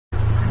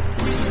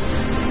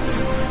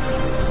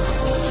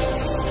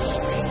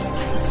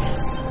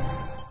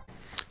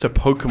It's a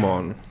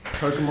Pokemon.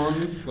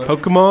 Pokemon.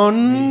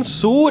 Pokemon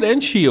Sword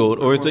and Shield,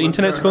 or as the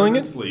internet's calling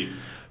it, Sleep.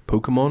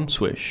 Pokemon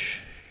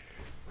Swish.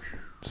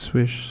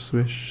 Swish,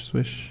 swish,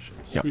 swish.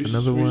 Yep. Swish,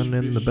 Another swish, one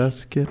in the swish.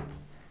 basket.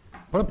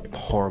 What a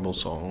horrible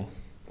song.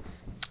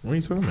 What are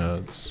you talking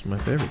about? It's my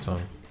favorite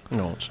song.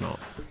 No, it's not.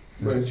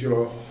 What's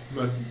your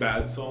most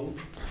bad song?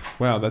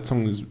 Wow, that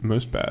song is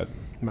most bad.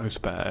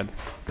 Most bad.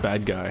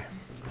 Bad guy.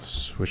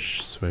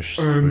 Swish, swish,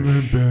 swish.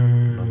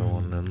 Another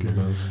one in the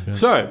basket.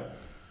 So,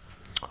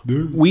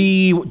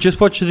 we just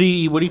watched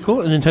the, what do you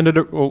call it?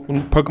 Nintendo or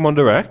Pokemon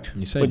Direct.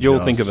 You say What'd you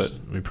all think of just. it?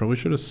 We probably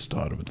should have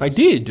started with this. I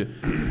did.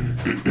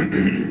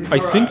 I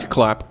synced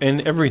clap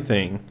and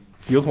everything.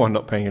 You're the one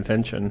not paying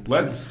attention. We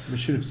Let's.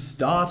 should have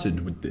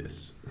started with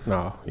this.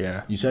 Oh,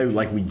 yeah. You say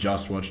like we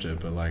just watched it,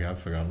 but like I've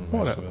forgotten most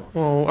Whatever. of it.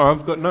 Oh,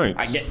 I've got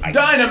notes.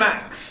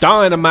 Dynamax!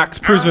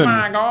 Dynamax Prison. Oh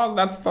my god,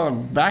 that's the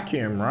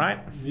vacuum, right?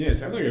 Yeah, it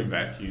sounds like a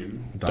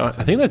vacuum. I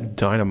think that's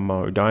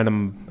Dynamo.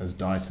 There's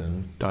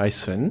Dyson,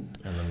 Dyson.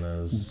 and then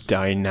there's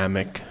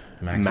Dynamic.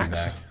 Maxi Max.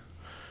 Vac.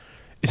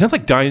 It sounds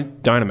like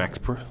Dynamax.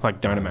 Like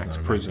That's Dynamax not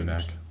a Prison.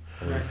 Maxi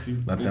Vac.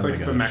 Maxi, That it's sounds like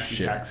like for a maxi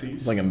shit. taxis.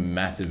 It's like a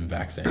massive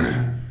vaccine.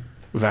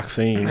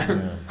 Vaccine.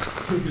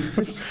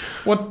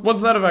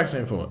 What's that a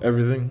vaccine for?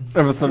 Everything.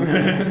 Everything.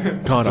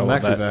 God, It's I a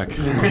love Maxi that.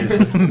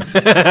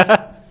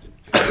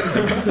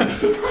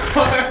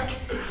 Fuck!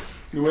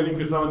 You're waiting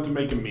for someone to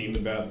make a meme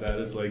about that.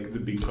 It's like the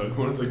big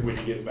Pokemon. It's like when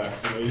you get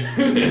vaccinated.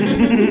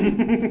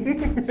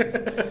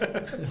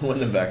 When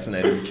the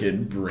vaccinated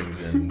kid brings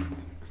in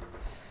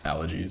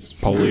allergies.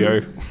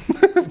 Polio.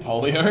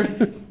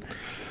 Polio?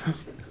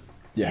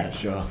 Yeah,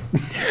 sure.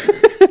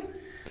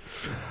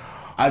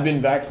 I've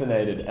been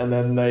vaccinated, and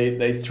then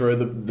they throw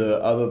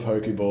the other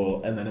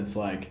Pokeball, and then it's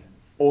like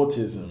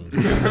autism.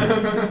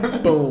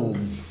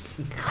 Boom.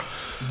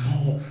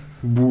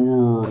 And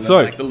then, So,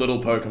 like the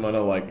little Pokemon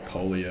are like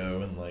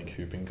polio and like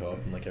whooping cough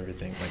and like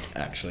everything like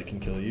actually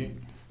can kill you.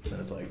 And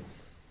it's like,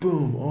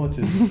 boom,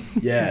 autism.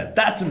 Yeah,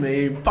 that's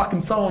me.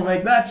 Fucking someone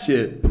make that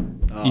shit.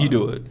 Oh, you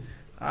do it.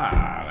 I don't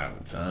have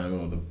the time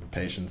or the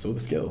patience or the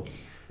skill.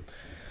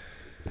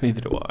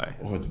 Neither do I.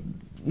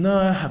 No,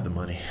 I have the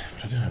money,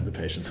 but I don't have the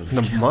patience or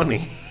the The skill.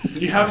 money.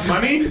 You have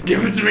money?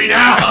 Give it to me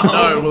now!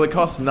 No, well, it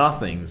costs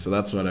nothing, so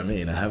that's what I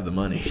mean. I have the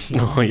money.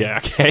 Oh, yeah,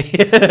 okay.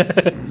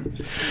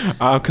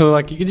 Cause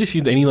like, you can just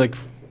use any, like,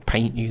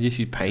 paint. You can just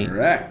use paint.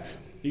 Correct.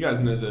 You guys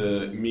know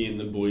the me and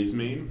the boys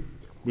meme?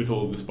 With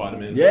all of the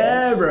Spider-Man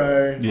Yeah, things?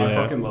 bro. Yeah. I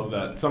fucking love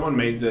that. Someone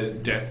made the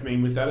death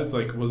meme with that. It's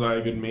like, was I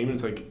a good meme? And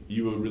it's like,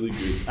 you were really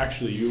good.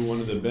 Actually, you were one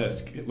of the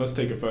best. Let's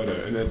take a photo.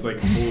 And then it's like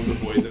all of the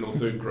boys and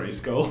also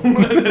Grayskull. And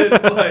then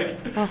it's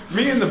like,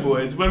 me and the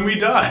boys when we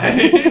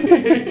die.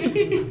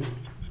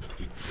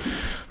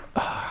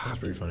 That's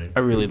pretty funny. I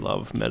really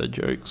love meta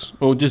jokes.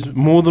 Or just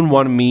more than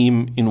one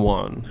meme in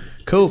one.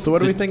 Cool, so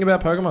what do we think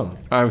about Pokemon?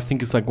 I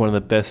think it's like one of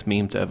the best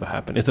memes to ever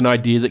happen. It's an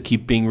idea that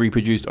keeps being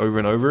reproduced over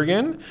and over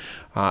again.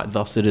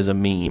 Thus, it is a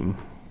meme.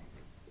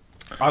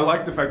 I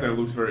like the fact that it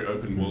looks very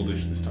open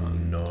worldish this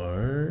time.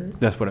 No.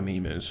 That's what a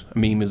meme is. A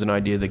meme is an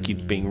idea that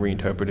keeps being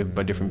reinterpreted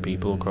by different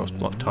people across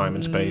time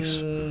and space.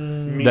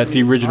 That's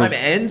the original. Time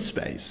and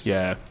space.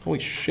 Yeah, Holy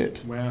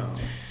shit. Wow.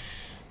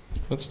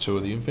 That's 2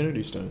 of the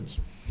Infinity Stones.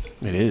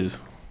 it is.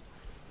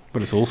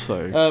 But it's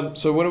also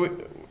So what are we...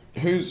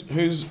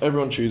 Who's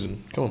everyone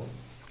choosing? Come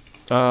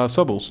on.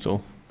 Sobble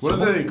still. What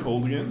are they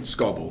called again?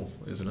 Scobble,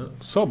 isn't it?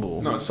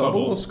 Sobble. No, Is it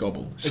Sobble or Sobble.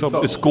 Scobble? It's It's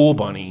Sobble. Score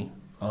Bunny.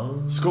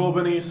 Oh.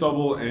 Scorbunny,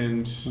 Sobble,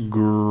 and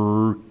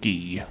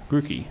Grookey.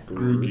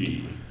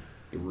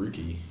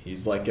 Garuki.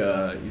 He's like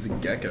he's a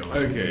gecko or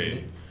something. Okay. Isn't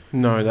he?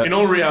 No, that's In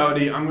all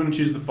reality, I'm going to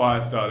choose the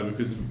Fire Starter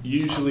because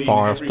usually...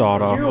 Fire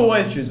Starter. You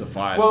always choose a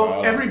fire Well,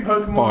 starter. every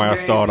Pokemon Fire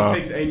game, Starter. it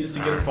takes ages to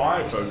get a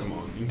fire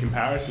Pokemon in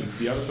comparison to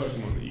the other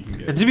Pokemon that you can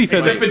get. And to be fair,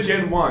 Except they- for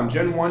Gen 1.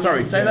 Gen 1... Sorry,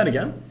 you say can that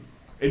get- again.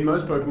 In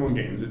most Pokemon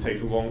games, it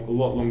takes a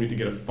lot longer to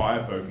get a fire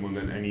Pokemon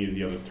than any of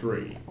the other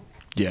 3.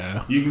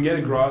 yeah. You can get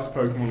a grass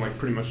Pokemon like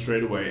pretty much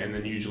straight away, and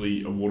then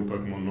usually a water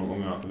Pokemon not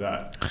long after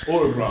that,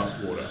 or a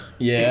grass water.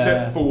 Yeah.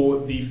 Except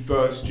for the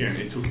first gen,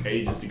 it took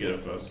ages to get a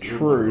first.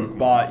 True, Pokemon.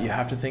 but you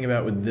have to think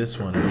about with this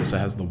one, it also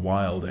has the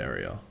wild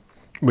area.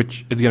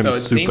 Which is going to So be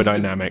it super seems to-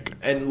 dynamic.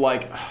 And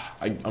like,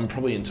 I'm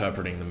probably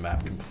interpreting the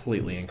map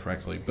completely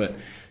incorrectly, but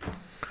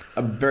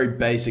a very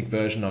basic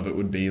version of it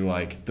would be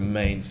like the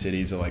main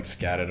cities are like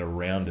scattered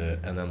around it,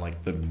 and then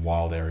like the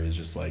wild area is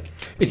just like.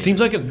 It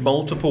seems like it's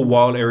multiple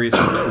wild areas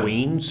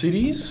between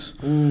cities.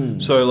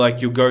 So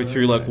like you'll go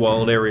through like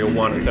wild area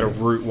 1 instead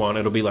of route 1.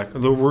 It'll be like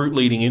the route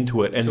leading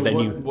into it, and So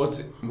then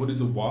what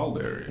is a wild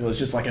area? Well, it's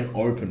just like an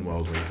open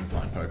world where you can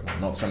find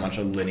Pokemon, not so much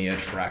a linear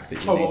track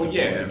that you need to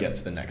follow to get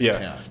to the next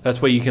town.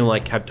 That's where you can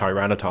like have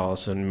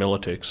Tyranitar and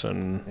Militix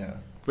and Yeah.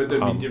 But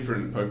there'd be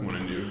different Pokemon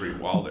in every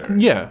wild area.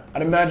 yeah,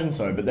 I'd imagine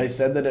so, but they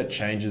said that it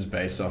changes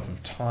based off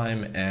of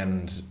time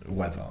and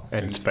weather.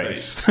 and And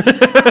space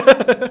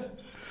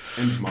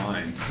And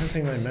mine. I don't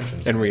think they mentioned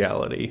and space.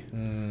 reality.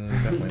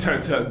 Definitely not.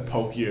 Turns out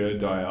Palkia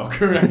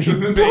Dialga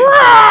actually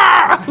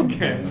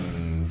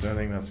again. Don't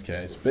think that's the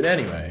case. But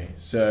anyway,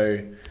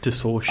 so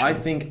Distortion. I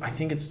think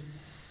it's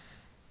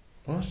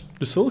What?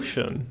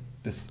 Distortion.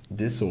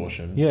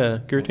 Distortion? Yeah,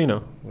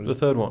 Giratina. What The is-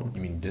 third one.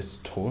 You mean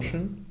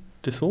distortion?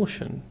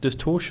 Distortion.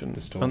 Distortion.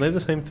 Distortion. Aren't they the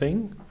same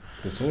thing?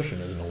 Distortion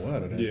isn't a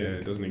word, I don't Yeah, think.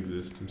 it doesn't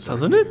exist. I'm sorry.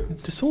 Doesn't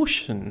it?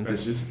 Distortion.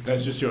 That's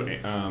just your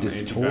Distortion.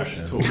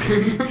 anti-vax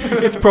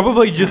talking. It's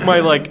probably just my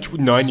like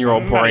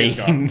 9-year-old Somebody's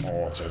got brain.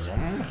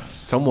 autism.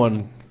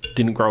 Someone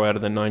didn't grow out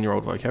of their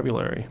 9-year-old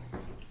vocabulary.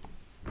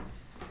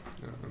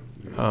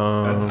 That's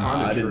Um,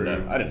 kind I of didn't true.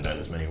 know. I didn't know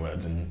this many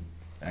words, and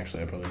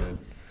actually, I probably did.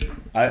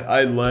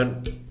 I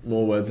learnt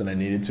more words than I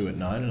needed to at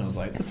 9, and I was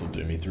like, "This will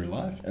do me through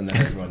life." And then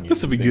everyone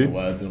This'll uses be bigger good.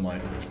 words, and I'm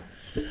like,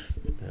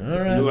 "All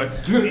right, You're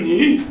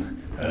like,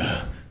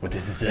 what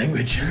is this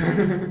language?"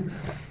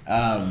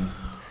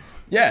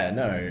 Yeah,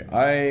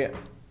 no,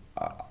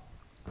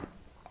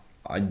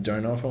 I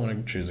don't know if I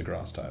want to choose a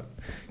grass type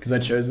because I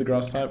chose the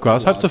grass type.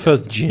 Grass type's the last-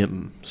 first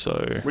gym, so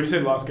when you say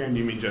last game, do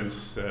you mean Gen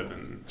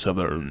 7?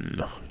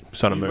 Southern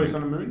Sun and You play Moon.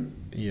 Sun and Moon?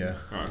 Yeah,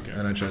 Oh, okay.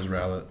 and I chose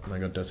Rowlet, and I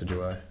got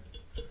Decidueye.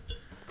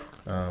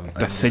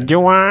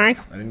 Decidueye.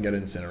 I didn't get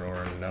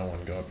Incineroar, and no one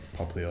got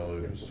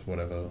Popplio's,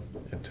 whatever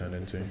it turned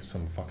into,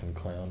 some fucking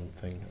clown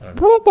thing. I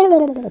don't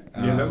know.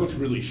 Yeah, that looks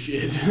really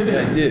shit.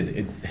 Yeah, it did.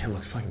 It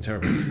looks fucking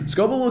terrible.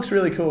 Squabble looks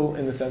really cool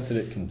in the sense that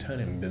it can turn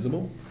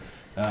invisible.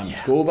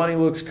 Skull Bunny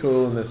looks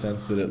cool in the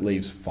sense that it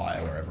leaves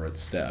fire wherever it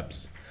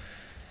steps.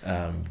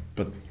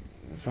 But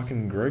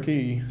fucking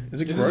Grookey...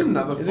 Is it Is it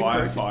another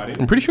fire I'm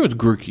fighting? pretty sure it's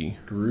Grookey.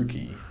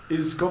 Grookey.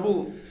 Is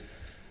Scobble...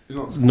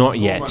 Not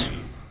yet.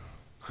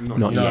 Not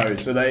Not No, yet.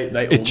 so they all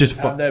It's just just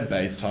have their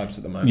base types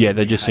at the moment. Yeah,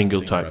 they're We just haven't single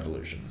seen type.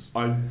 Revolutions.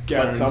 I But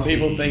guarantee. some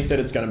people think that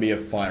it's going to be a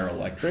fire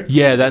electric.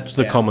 Yeah, that's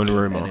the Down common to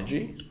rumor.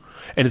 Energy.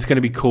 And it's going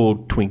to be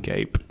called Twink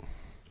Ape.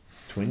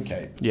 Twin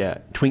Cape. Yeah,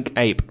 Twink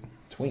Ape.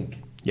 Twink.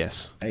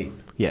 Yes. Ape.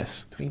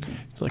 Yes. Twinkie.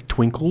 It's like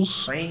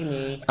twinkles.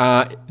 Creamy.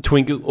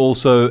 Twink is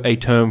also a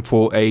term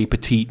for a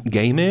petite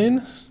gay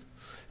man.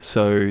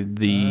 So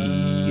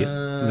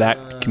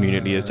that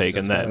community has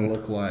taken so it's that. gonna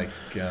look like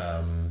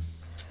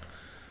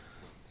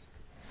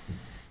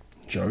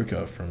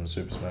Joker from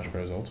Super Smash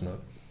Bros. Ultimate.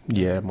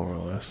 Yeah, more or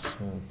less.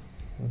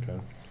 Oh, okay.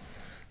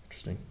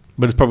 Interesting.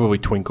 But it's probably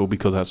Twinkle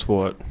because that's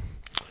what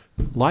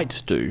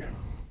lights do.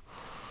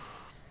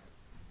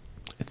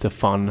 It's a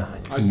fun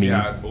I meme.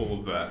 doubt all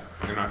of that,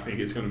 and I think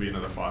it's going to be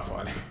another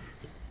firefighting.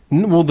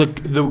 Well,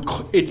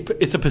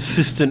 it's a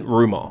persistent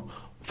rumor,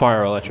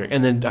 fire electric,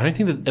 and then I don't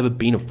think there's ever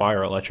been a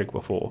fire electric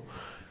before.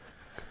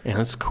 And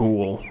that's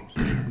cool.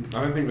 I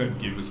don't think they'd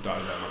give the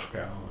starter that much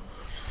power.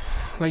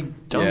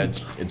 Like, don't. Yeah,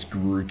 it's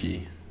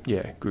Grookey.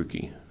 Yeah,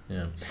 Grookey.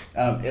 Yeah.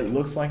 It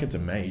looks like it's a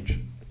mage.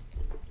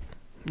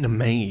 A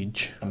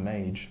mage. A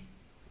mage.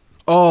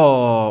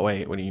 Oh,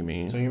 wait, what do you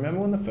mean? So you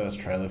remember when the first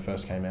trailer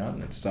first came out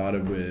and it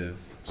started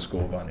with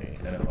Score Bunny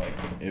and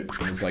it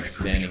was like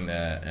standing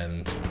there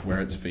and where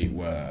its feet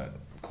were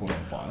caught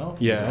on fire. from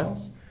Yeah.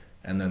 grass,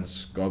 and then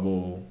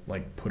Scobble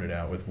like put it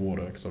out with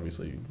water because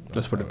obviously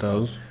That's what it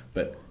does.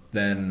 But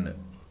then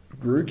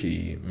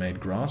Grookey made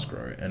grass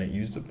grow and it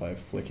used it by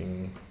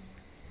flicking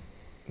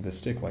the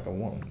stick like a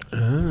wand. I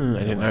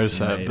didn't notice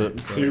that, Made but it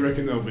So grow. you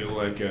reckon there'll be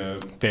like a...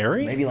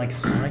 fairy? Maybe like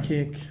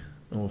psychic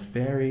or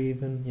fairy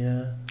even,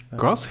 yeah.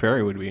 Grass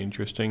fairy would be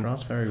interesting.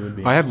 Grass fairy would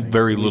be I have interesting.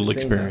 very We've little seen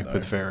experience that,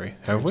 with though. fairy.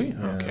 Have we?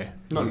 Yeah. Okay.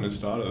 Not in a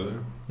starter,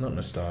 though. Not in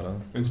a starter.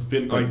 It's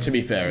been But like... to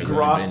be fair, it's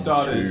grass only been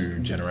starters 2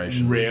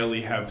 generations.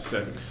 rarely have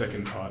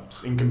second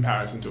types in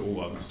comparison to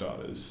all other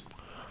starters.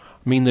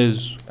 I mean,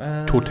 there's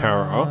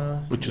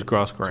Torterra, which is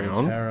grass ground.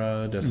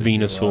 Torterra,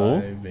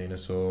 Venusaur.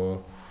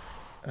 Venusaur.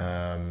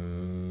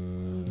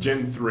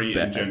 Gen 3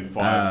 and Gen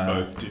 5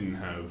 both didn't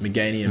have...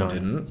 Meganium No.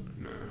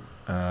 didn't.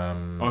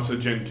 No. Also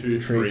Gen 2,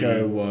 3...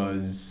 Trico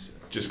was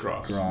just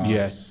grass. grass.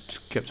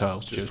 Yeah, kept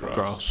tails, Just just grass.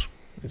 grass.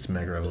 Its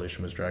Mega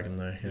Evolution was Dragon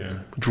though. Yeah.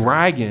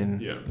 Dragon.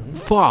 Yeah.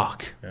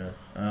 Fuck. Yeah.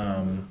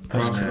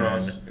 Grass, and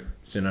grass. then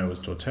Sinnoh was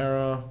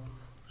Torterra.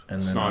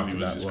 And then Snivy after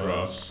was that just was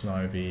grass.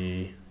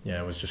 Snivy.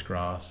 Yeah, it was just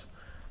grass.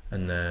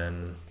 And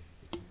then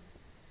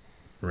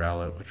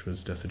Rowlet, which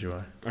was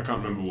Decidueye. I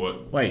can't remember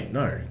what... Wait,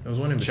 no. There was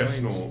one in between.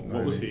 Chestnut.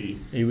 What was he?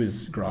 He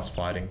was grass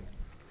fighting.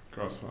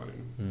 Grass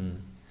fighting.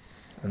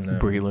 And then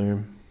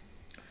Breloom.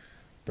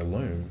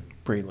 Breloom.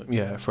 Breloom.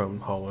 Yeah, from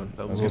Holland.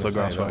 That I was was also going to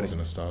grass say that fighting.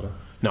 wasn't a starter.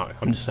 No,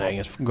 I'm just saying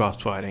it's grass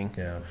fighting.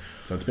 Yeah.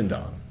 So it's been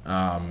done.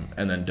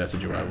 And then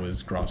Decidueye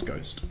was grass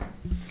ghost,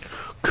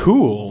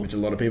 Cool. which a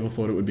lot of people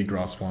thought it would be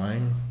grass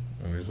flying.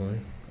 Obviously,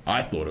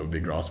 I thought it would be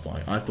grass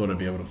flying. I thought I'd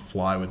be able to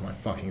fly with my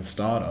fucking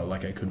starter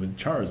like I could with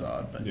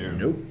Charizard, but Yeah.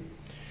 nope.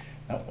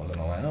 That wasn't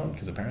allowed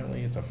because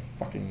apparently it's a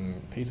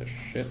fucking piece of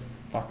shit.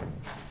 Fucking.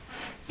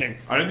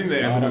 I don't think they're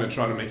ever Starter. going to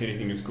try to make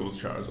anything as cool as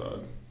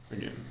Charizard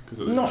again. Because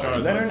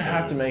No, they don't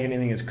have to make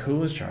anything as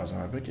cool as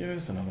Charizard, but give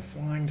us another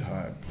flying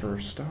type for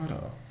a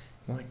starter.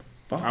 Like,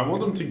 fuck. I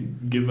want them to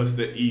give us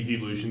the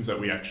evolutions that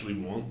we actually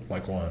want.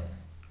 Like what?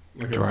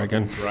 Like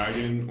Dragon. A fucking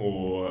dragon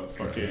or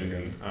fucking...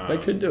 Dragon. They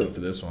could do it for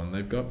this one.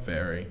 They've got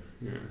Fairy.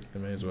 Yeah. They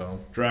may as well.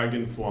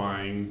 Dragon,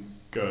 flying,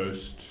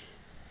 ghost.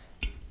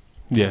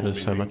 Yeah, What there's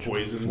we so do, much.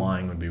 Poison.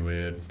 Flying would be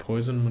weird.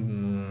 Poison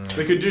would...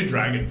 They could do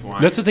dragon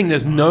flying. That's the thing.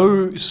 There's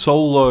no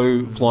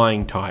solo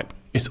flying type.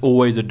 It's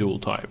always a dual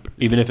type,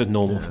 even if it's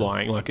normal Yeah.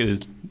 flying. Like it is.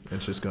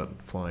 It's just got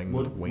flying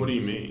What, wings. what do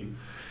you mean?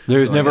 There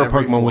is So, never a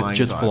every Pokemon with flying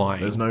just type.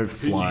 flying. There's no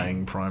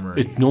flying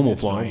primary. It's normal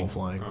It's flying. normal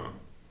flying. Oh.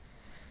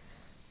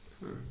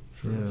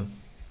 Yeah.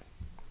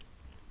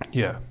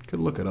 Yeah. Could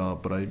look it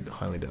up, but I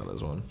highly doubt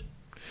there's one.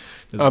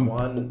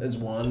 There's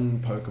one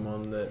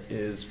Pokemon that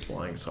is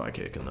flying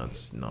psychic, and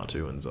that's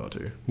Natu and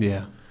Xatu.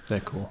 Yeah.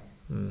 They're cool.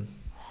 Mm.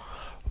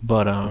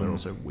 But They're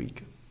also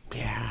weak.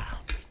 yeah.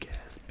 Weak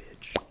ass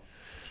bitch.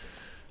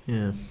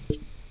 Yeah.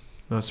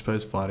 I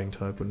suppose fighting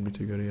type wouldn't be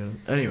too good again.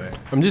 Anyway.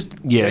 I'm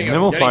just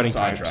normal fighting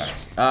types.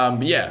 sidetracked.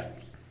 But yeah,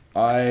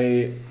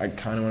 I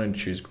kind of wanted to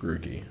choose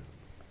Grookey.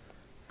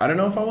 I don't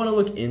know if I want to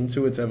look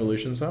into its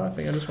evolution, so I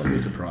think I just want to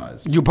be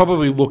surprised. You'll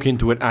probably look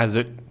into it as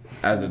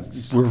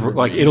it's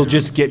like it'll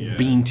just get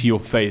beamed to your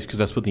face because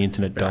that's what the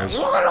internet does.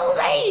 Look at all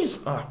these!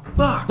 Oh,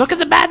 fuck! Look at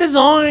the bad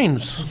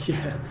designs.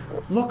 Yeah.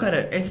 Look at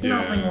it. It's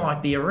nothing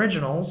like the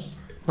originals.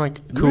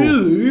 Like cool.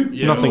 Really?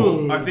 Yeah, Nothing.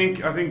 well, I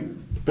think But then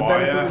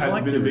if it fire was has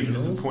like been the a big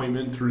originals?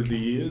 disappointment through the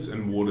years,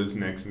 and water's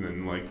next, and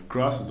then like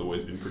grass has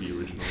always been pretty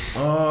original.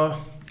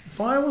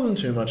 Fire wasn't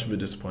too much of a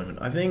disappointment.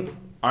 I think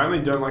I only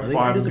don't like I think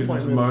fire the because it's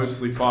disappointment-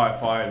 mostly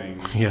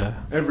firefighting Yeah.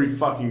 every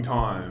fucking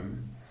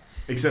time,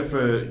 except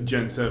for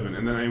Gen 7,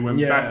 and then I went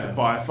back to Yeah.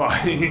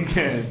 firefighting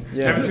again.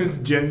 Yeah, Ever but- since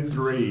Gen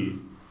 3.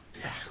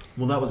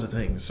 well, that was the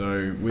thing.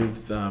 So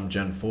with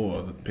Gen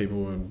 4,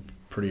 people were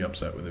pretty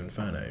upset with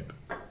Infernape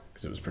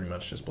because it was pretty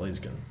much just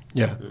Blaziken,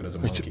 Yeah. but as a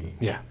Which- monkey.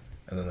 Yeah.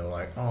 And then they were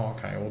like, "Oh,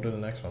 okay, we'll do the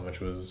next one,"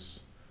 which was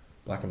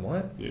Black and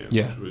White,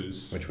 Yeah. Which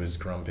was which was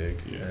Grumpig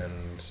Yeah.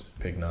 and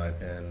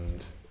Pignite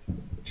and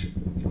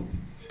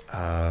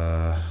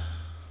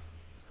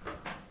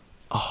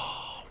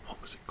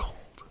what was it called?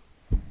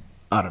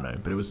 I don't know,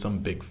 but it was some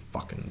big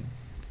fucking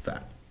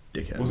fat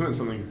dickhead. wasn't it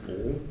something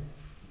ball?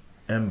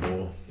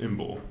 Embor.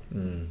 Imball.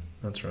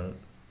 That's right.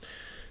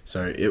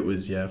 So it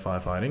was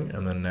firefighting,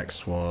 and then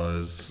next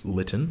was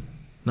Litten.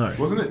 No,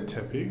 Wasn't it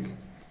Tepig?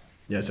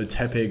 yeah. So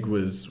Tepig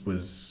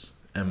was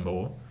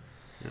Embor,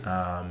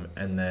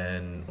 and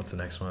then what's the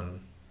next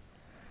one?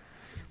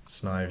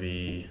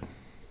 Snivy.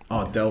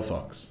 Oh,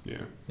 Delphox.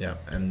 Yeah. Yeah,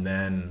 and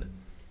then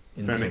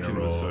Fennekin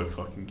was so Incineroar.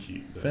 fucking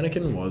cute. though.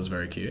 Fennekin was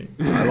very cute.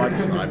 I liked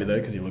Snivy though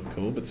because he looked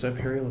cool, but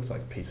Serperior looks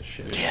like a piece of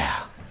shit.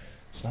 Yeah.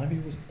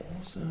 Snivy was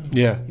awesome.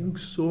 Yeah. He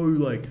looks so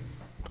like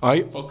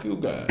fuck you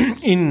guys.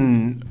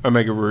 In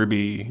Omega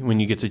Ruby, when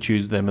you get to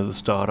choose them as a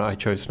starter, I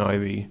chose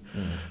Snivy.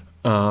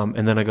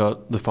 And then I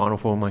got the final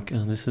form. I'm like,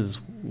 oh, this is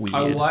weird. I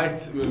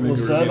liked Omega Ruby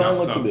Serban and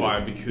looked a bit-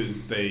 Sapphire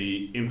because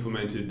they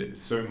implemented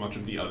so much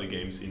of the other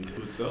games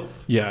into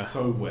itself. Yeah.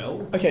 So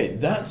well. Okay,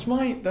 that's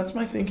my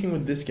thinking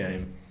with this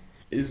game.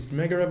 Is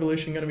Mega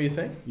Evolution going to be a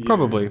thing? Yeah,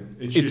 Probably.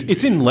 It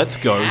It's be. in Let's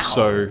Go,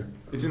 so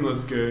It's in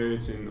Let's Go.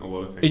 It's in a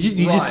lot of you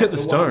things. just get the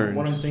but stones.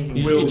 What I'm thinking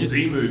You- Will you just-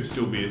 Z-Move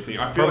still be a thing?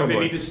 I feel like Probably. they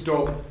need to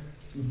stop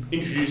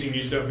introducing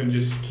new stuff and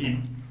just keep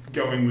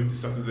going with the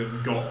stuff that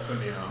they've got for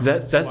now.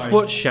 That's Like-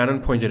 what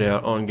Shannon pointed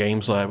out on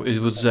Games Lab. It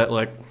was that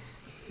like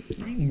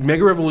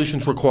Mega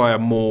Evolutions require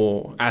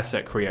more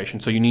asset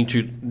creation, so you need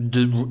to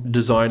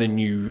design a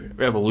new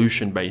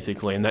evolution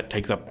basically, and that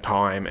takes up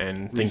time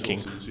and thinking.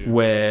 Resources,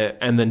 yeah.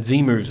 And then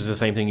Z moves is the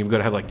same thing. You've got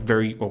to have like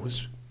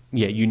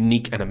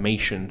unique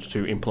animations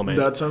to implement.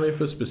 That's only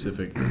for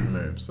specific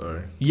moves,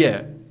 though.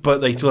 Yeah, but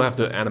they still have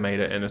to animate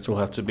it, and it still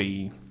have to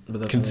be But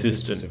that's consistent.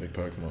 only for specific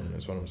Pokemon,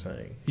 is what I'm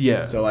saying.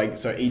 Yeah.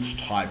 So each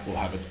type will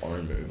have its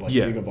own move. Like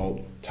Yeah.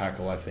 Gigavolt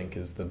Tackle, I think,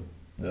 is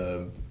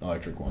the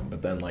electric one,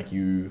 but then like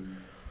you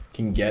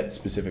can get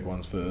specific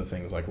ones for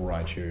things like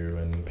Raichu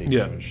and Pikachu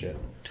Yeah. and shit.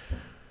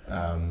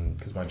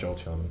 Because my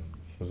Jolteon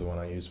was the one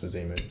I used for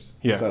Z moves.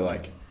 Yeah. So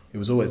like it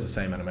was always the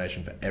same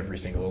animation for every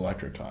single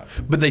electric type.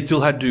 But they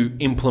still had to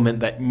implement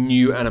that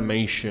new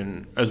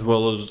animation as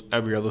well as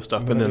every other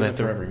stuff. But And then they they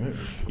do it have for to. every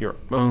move.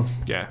 Well,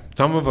 yeah.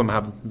 Some of them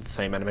have the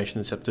same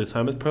animation, except this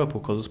time it's purple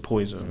because it's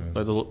poison.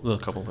 Like the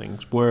couple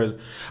things. Whereas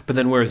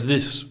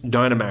this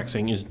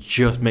Dynamaxing is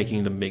just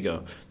making them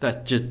bigger.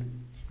 That's just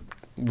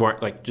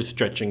just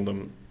stretching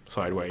them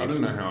sideways. I don't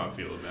know how I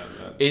feel about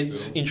that.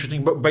 It's still.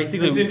 interesting, but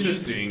basically, It's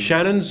interesting.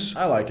 Shannon's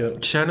I like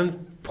it.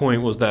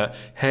 point was that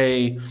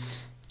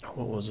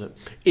what was it?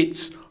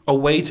 It's a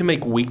way to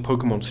make weak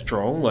Pokemon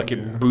strong. Like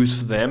it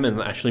boosts them and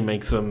actually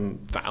makes them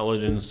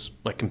valid in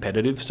like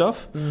competitive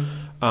stuff.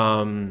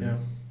 Yeah.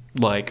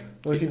 Like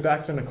Well, if you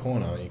backed in a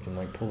corner, you can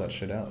like pull that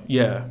shit out.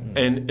 yeah,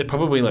 and it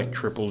probably like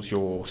triples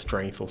your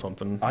strength or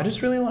something. I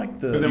just really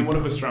like the. But then what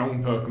if a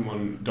strong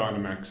Pokemon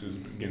Dynamaxes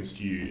against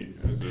you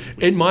as this weak?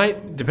 It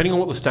might, depending on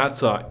what the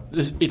stats are,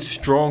 its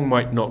strong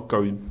might not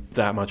go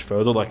that much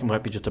further. Like it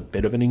might be just a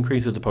bit of an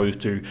increase as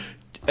opposed to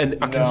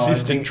a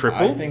consistent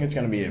triple. I think it's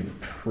going to be a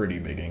pretty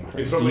big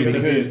increase. It's probably gonna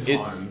be because at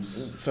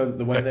times. so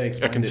the way they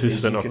explain it is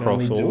consistent you can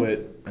across only do all.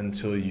 it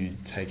until you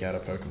take out a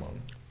Pokemon.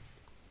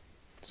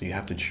 So you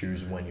have to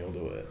choose when you'll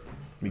do it.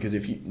 Because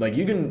if you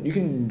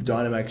can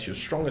Dynamax your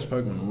strongest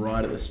Pokemon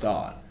right at the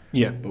start,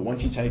 Yeah. But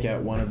once you take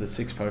out one of the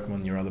 6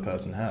 Pokemon your other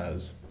person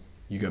has,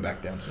 you go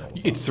back down to normal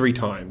size. It's 3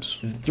 times.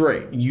 It's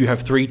 3. You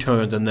have 3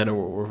 turns and then it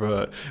will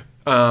revert.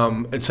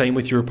 And same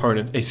with your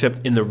opponent,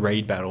 except in the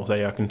raid battle,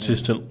 they are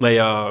consistent. They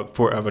are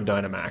forever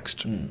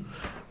Dynamaxed,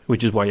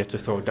 which is why you have to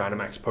throw a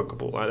Dynamax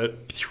Pokeball at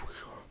it.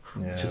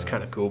 Yeah. Which is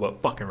kind of cool,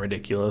 but fucking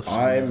ridiculous.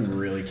 I'm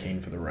really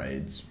keen for the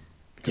raids.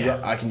 Because Yeah.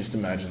 I can just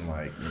imagine,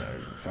 like, you know,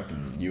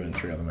 fucking you and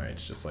 3 other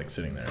mates just, like,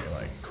 sitting there and you're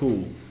like,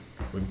 cool,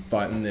 we're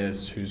fighting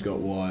this, who's got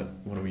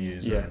what do we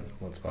use? Yeah.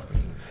 Let's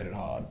fucking hit it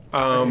hard.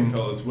 Okay,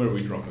 fellas, where are we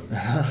dropping?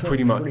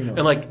 Pretty much.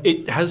 And like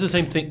it has the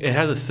same thing. It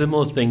has a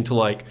similar thing to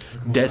like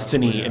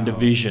Destiny and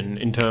Division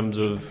in terms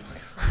of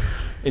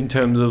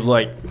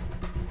like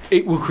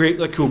it will create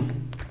like cool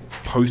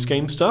post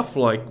game stuff.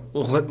 Like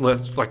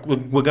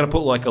we're gonna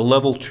put like a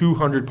level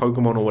 200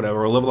 Pokemon or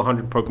whatever, or a level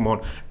 100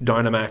 Pokemon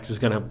Dynamax is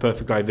gonna have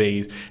perfect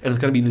IVs, and it's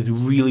gonna be this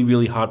really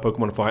really hard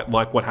Pokemon fight,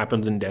 like what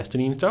happens in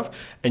Destiny and stuff.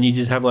 And you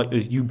just have like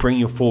you bring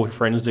your 4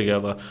 friends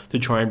together to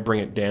try and bring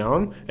it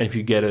down, and if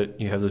you get it,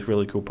 you have this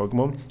really cool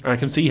Pokemon. And I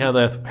can see how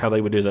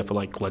they would do that for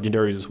like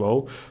legendaries as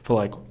well, for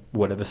like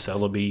whatever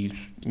Celebi's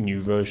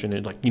new version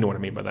is, like, you know what I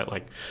mean by that,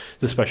 like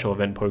the special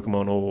event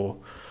Pokemon or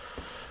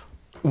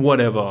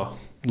whatever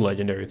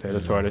legendary they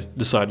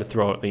decide to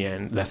throw at the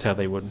end. That's how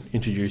they would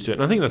introduce it,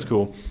 and I think that's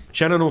cool.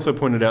 Shannon also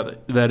pointed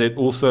out that it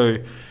also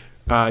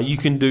you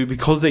can do,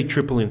 because they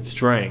triple in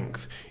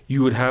strength,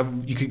 you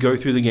could go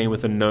through the game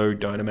with a no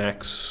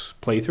Dynamax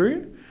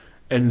playthrough,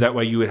 and that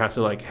way you would have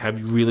to like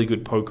have really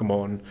good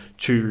Pokemon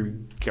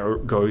to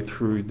go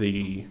through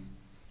hey,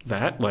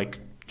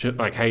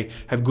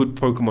 have good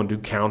Pokemon to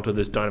counter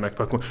this Dynamax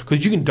Pokemon,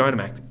 because you can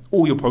Dynamax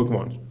all your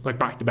Pokemon like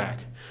back to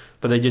back.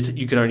 But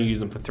you can only use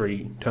them for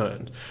 3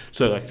 turns.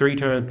 So like 3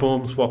 turns,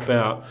 boom, swap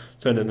out,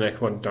 turn to the next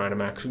one,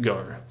 Dynamax, go.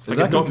 Like Is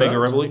that it's not Mega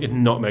confirmed? Revolution. It's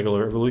not Mega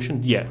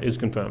Revolution. Yeah, it's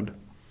confirmed.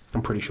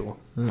 I'm pretty sure.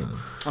 I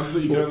thought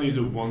you could only use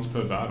it once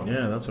per battle.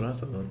 Yeah, that's what I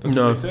thought. That's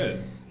No. what they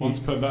said. Once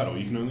per battle.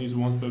 You can only use it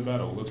once per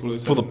battle. That's what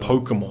it said. For the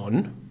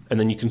Pokemon, and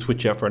then you can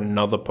switch out for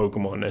another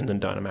Pokemon and then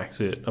Dynamax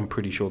it. I'm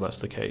pretty sure that's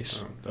the case.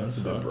 Oh,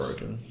 That's a bit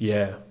broken.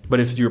 Yeah, but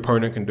if your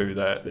opponent can do It's a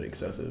that, bit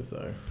excessive,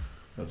 though.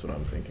 That's what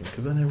I'm thinking.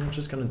 Because then everyone's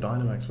just going to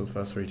Dynamax for the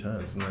first 3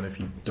 turns, and then if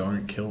you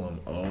don't kill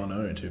them, oh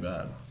no, too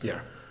bad.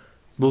 yeah,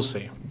 we'll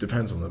see.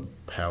 Depends on the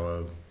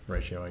power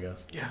ratio, I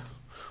guess. Yeah,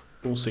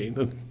 we'll see.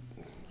 But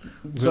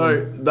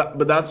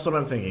that's what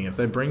I'm thinking. If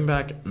they bring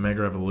back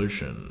Mega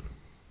Evolution,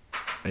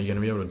 are you going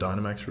to be able to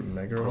Dynamax with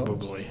Mega Evolves?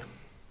 Probably.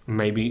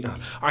 Maybe.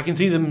 I can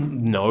see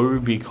them no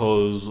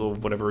because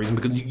of whatever reason.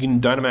 Because you can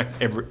Dynamax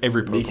every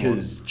Pokemon.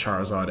 Because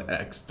Charizard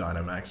X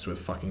Dynamaxed with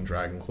fucking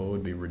Dragon Claw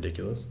would be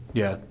ridiculous.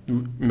 Yeah,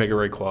 Mega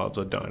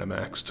Rayquaza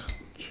Dynamaxed.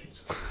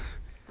 Jesus.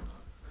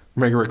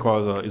 Mega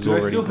Rayquaza is Do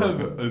already... they still have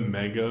broken.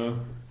 Omega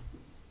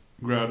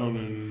Groudon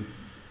and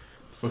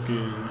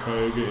fucking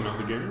Kyogre in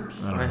other games?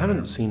 I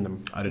haven't seen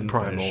them. I didn't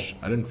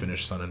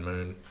finish Sun and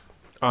Moon.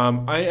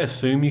 I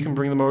assume you can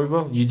bring them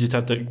over. You just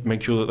have to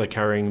make sure that they're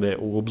carrying their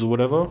orbs or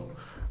whatever.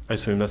 I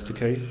assume that's the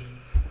case.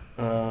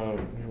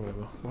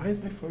 Whatever. Why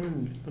is my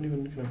phone not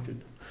even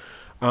connected?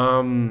 I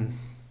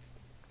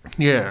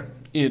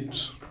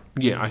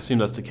assume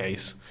that's the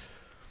case.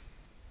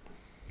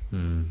 I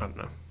don't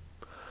know.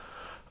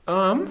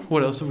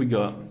 What else have we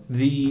got?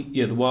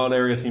 The wild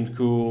area seems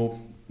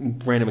cool.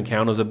 Random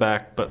encounters are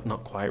back, but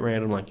not quite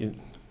random. Like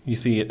you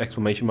see an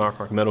exclamation mark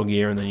like Metal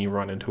Gear, and then you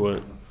run into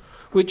it.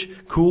 Which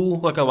cool.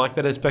 Like I like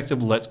that aspect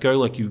of Let's Go.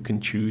 Like you can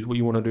choose what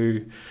you want to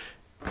do.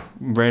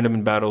 Random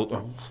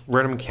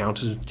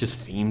encounters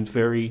just seems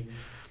very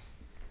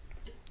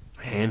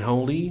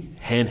handheldy,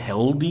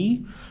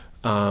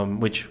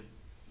 which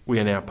we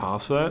are now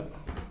past that.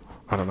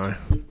 I don't know.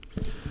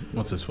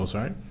 What's this for,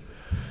 sorry?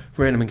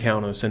 Random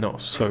encounters, they're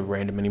not so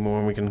random anymore,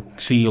 and we can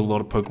see a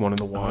lot of Pokemon in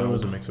the It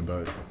was wild. a mix of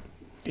both.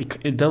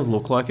 It does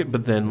look like it,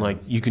 but then like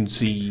you can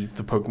see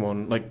the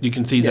Pokemon, like you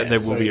can see that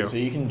there will be a... So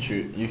you can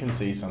you can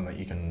see some that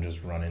you can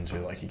just run into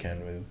like you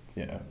can with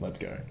Let's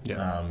Go.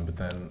 Yeah. But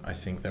then I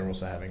think they're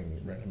also having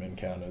random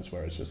encounters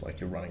where it's just like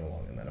you're running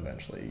along and then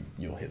eventually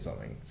you'll hit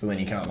something. So then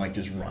you can't like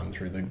just run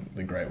through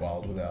the Great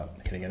Wild without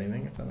hitting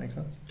anything, if that makes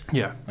sense.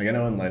 Yeah. Like I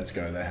know in Let's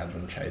Go they had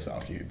them chase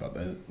after you, but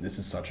this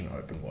is such an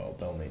open world.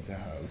 They'll need to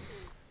have.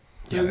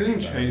 Yeah, they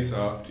didn't chase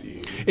after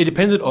you. It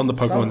depended on the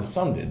Pokemon.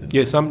 Some did.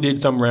 Yeah, some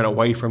did. Some ran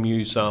away from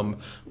you. Some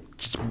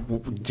just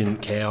didn't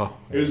care.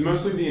 It was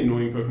mostly the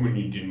annoying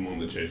Pokemon you didn't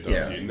want to chase after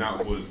Yeah. you, and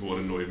that was what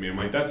annoyed me. I'm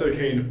like, that's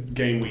okay in a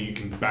game where you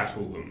can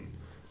battle them.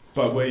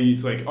 But where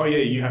it's like, oh yeah,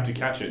 you have to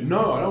catch it.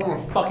 No, I don't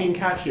want to fucking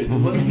catch it.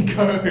 Just let me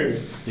go.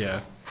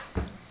 Yeah.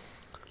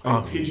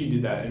 And Pidgey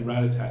did that, and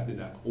Rattata did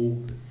that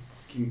all the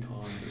fucking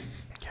time.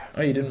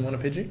 Oh, you didn't want a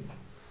Pidgey?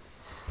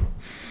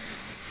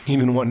 You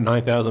didn't want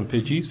 9,000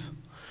 Pidgeys?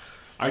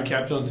 I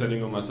kept on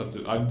setting all my stuff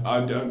to...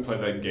 I don't play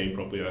that game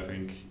properly, I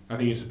think. I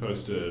think you're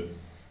supposed to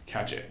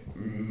catch it.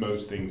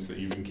 Most things that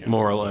you can catch.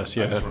 More or less,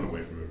 yeah. I just run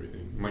away from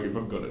everything. Like, if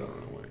I've got it, I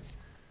run away.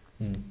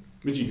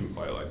 But you can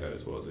play it like that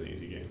as well as an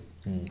easy game.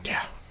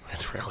 Yeah,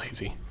 it's real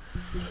easy.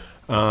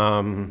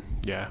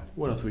 Yeah,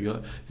 what else have we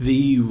got?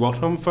 The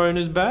Rotom phone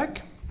is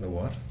back. The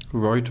what?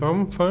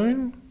 Rotom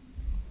phone?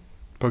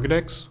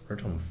 Pokedex?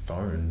 Rotom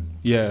phone.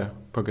 Yeah,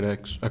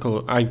 Pokedex. I call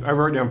it. I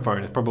wrote down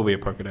phone. It's probably a I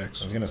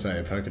Pokedex. was gonna say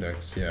a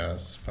Pokedex.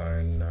 Yes,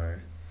 phone. No.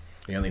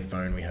 The only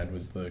phone we had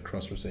was the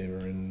cross receiver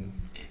in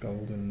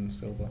gold and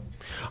silver.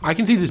 I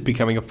can see this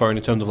becoming a phone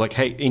in terms of like,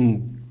 hey,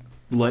 in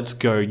Let's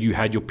Go, you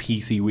had your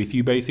PC with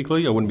you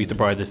basically. I wouldn't be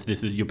surprised if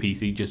this is your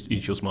PC, just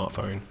it's your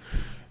smartphone,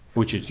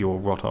 which is your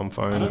Rotom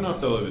phone. I don't know if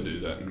they'll ever do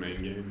that in main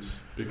games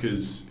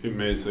because it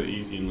made it so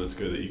easy in Let's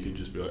Go that you could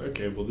just be like,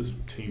 okay, well this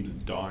team's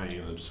dying,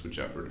 and I'll just switch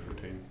out for a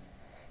different team.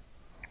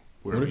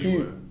 Wherever What if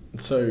you?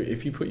 So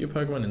if you put your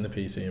Pokemon in the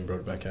PC and brought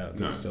it back out,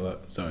 No. it's still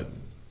up. So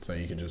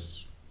you could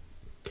just.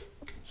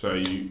 So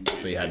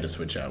you had to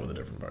switch out with a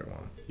different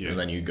Pokemon. Yeah. And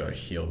then you go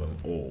heal them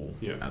all.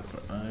 Yeah. At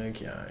the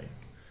okay.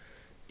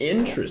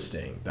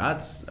 Interesting.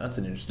 That's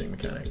an interesting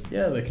mechanic.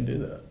 Yeah, they can do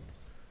that.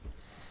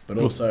 But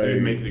also, it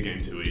would make the game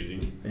too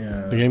easy.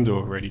 yeah, The game's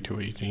already too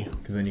easy.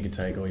 because then you can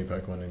take all your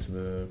Pokemon into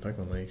the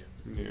Pokemon League.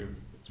 Yeah.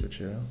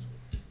 Switch it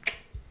out.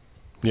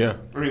 Yeah.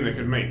 I mean, they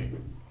could make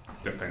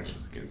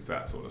defenses against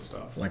that sort of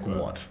stuff. Like but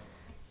what?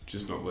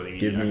 Just not letting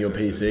Give you me your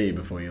access PC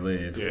before you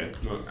leave. it.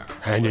 Yeah.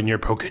 Hand in your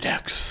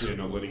Pokedex. Yeah,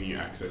 not letting you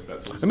access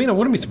that sort of I mean, I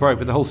wouldn't be surprised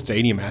with the whole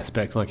stadium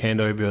aspect, like hand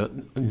over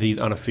these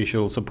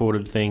unofficial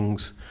supported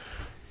things,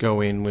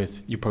 go in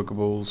with your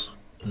Pokeballs.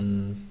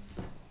 Mm.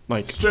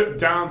 Like, Stripped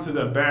down to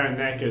the bare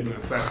naked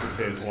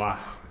necessities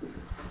last.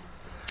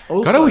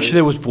 God, I wish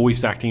there was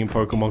voice acting in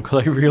Pokemon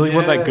because I really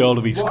want that girl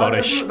to be Well,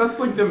 Scottish. That's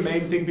like the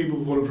main thing people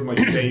have wanted from like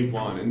day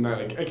one, and they're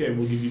like, okay,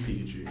 we'll give you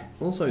Pikachu.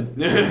 Also,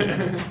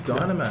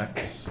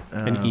 Dynamax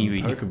And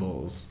Eevee.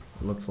 Pokeballs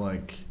looks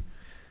like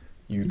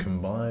you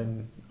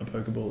combine a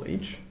Pokeball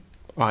each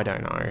I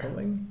don't or know.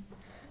 something.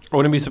 I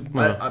wouldn't be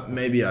surprised.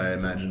 Maybe I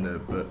imagined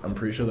it, but I'm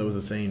pretty sure there was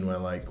a scene where,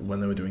 like, when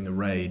they were doing the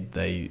raid,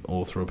 they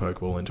all threw a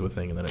Pokeball into a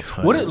thing and then it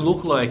turned. What it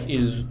looked like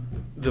is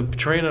the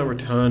trainer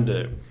returned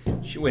it.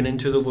 She went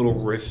into the little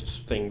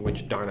wrist thing,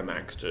 which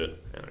Dynamaxed it.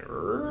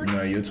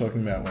 No, you're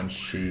talking about when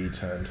she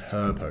turned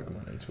her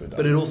Pokemon into a.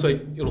 But it also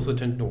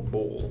turned into a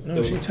ball.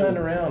 No, she turned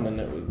around and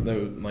they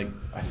were like,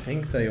 I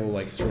think they all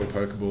like threw a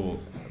Pokeball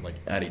like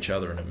at each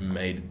other and it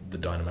made the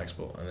Dynamax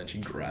ball, and then she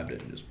grabbed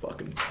it and just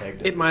fucking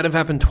pegged it. It might have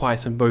happened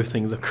twice, and both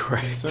things are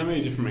correct. So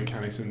many different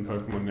mechanics in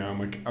Pokemon now. I'm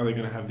like, are they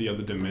going to have the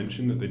other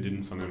dimension that they did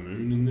in Sun and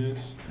Moon in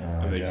this?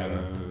 Are they going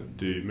to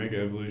do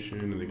Mega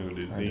Evolution? Are they going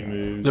to do Z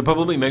moves? They're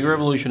probably Mega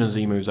Evolution and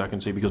Z moves I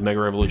can see because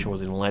Mega Evolution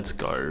was in Let's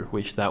Go,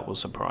 which that was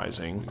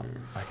surprising.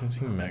 I can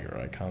see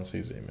Mega, I can't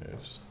see Z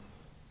moves.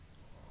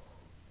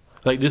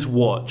 Like this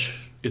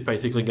watch is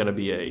basically going to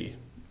be a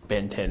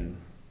Ben 10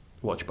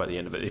 watch by the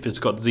end of it. If it's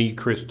got Z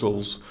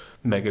crystals,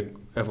 Mega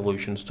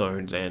Evolution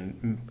stones,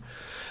 and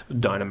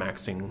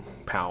Dynamaxing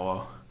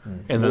power,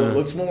 and Well, then it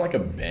looks more like a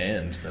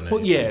band than well,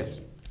 anything. yeah.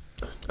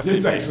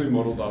 It's actually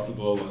modelled after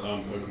the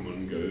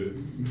Pokemon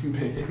Go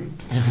band.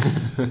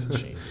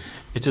 Jesus.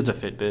 It's just a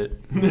Fitbit,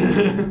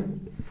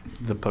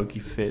 the Poke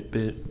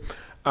Fitbit.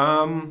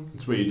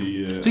 That's where you do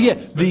your So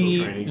yeah,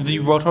 special training. the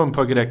Rotom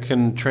Pokédex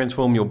can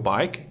transform your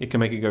bike. It can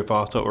make it go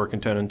faster, or it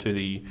can turn into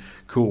the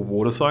cool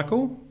water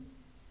cycle.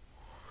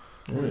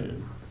 Oh, yeah.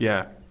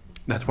 Yeah,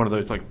 that's one of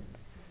those like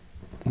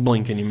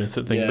blink and you miss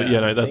it thing. But yeah,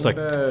 no, I that's think like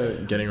they're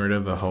getting rid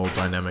of the whole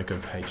dynamic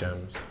of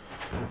HMs,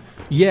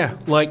 yeah,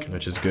 like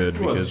which is good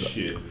Well, because that's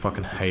shit. I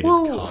fucking hated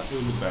Well, cut. It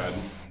was a bad.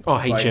 oh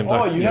It's like, HM. oh,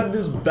 like, you yeah. have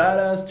this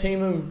badass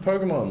team of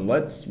Pokemon.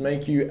 Let's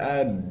make you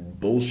add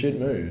bullshit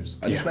moves.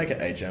 I just Yeah. make an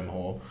HM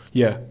haul.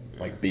 Yeah,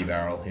 Like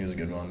B-Barrel, he was a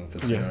good one for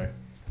Yeah. Sinnoh.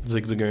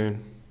 Zigzagoon.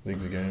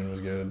 Zigzagoon was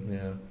good,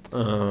 yeah.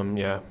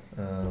 Yeah.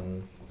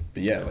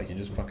 But yeah, like you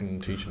just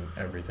fucking teach them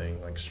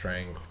everything, like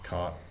strength,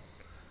 cut.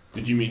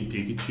 Did you mean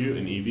Pikachu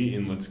and Eevee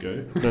in Let's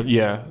Go?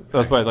 Yeah,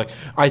 that's why. Like,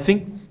 I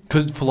think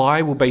because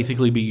Fly will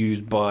basically be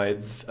used by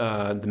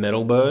the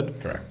Metal Bird.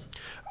 Correct.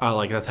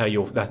 Like that's how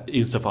that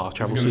is the fast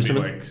travel It's system.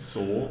 going to be like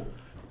Saw.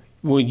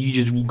 Well, you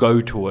just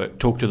go to it,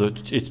 talk to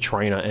its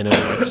trainer, and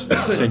it'll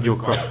send you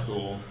It's like across.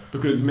 Saw.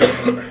 Because Mega,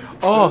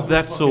 Oh, those were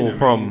that's Saw fucking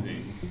from.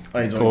 amazing. Oh,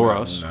 he's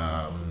Tauros.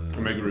 on,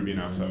 Omega Ruby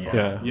and Alpha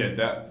Sapphire. Yeah.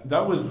 Yeah,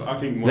 that was, I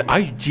think, more.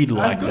 I did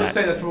like I've got to that.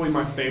 say that's probably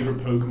my favorite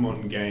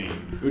Pokemon game.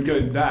 It would go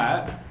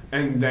that,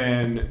 and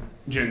then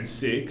Gen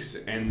 6,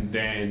 and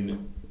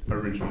then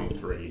original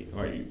 3,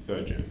 like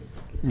 3rd gen.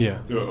 Yeah.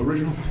 So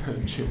original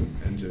 3rd gen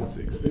and Gen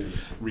 6, and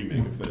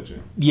remake of 3rd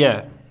gen.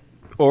 Yeah.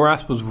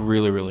 Oras was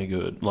really, really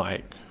good.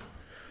 Like,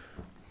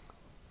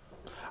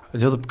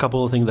 there's a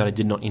couple of things that I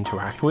did not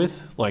interact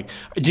with. Like,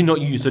 I did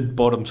not use the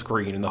bottom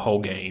screen in the whole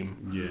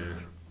game, Yeah.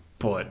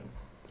 but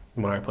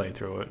when I played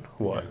through it,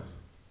 what?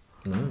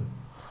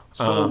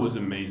 Saw was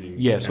amazing.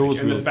 yeah, Saw was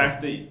and really the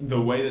fact that the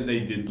way that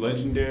they did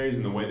legendaries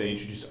and the way they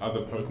introduced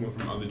other Pokemon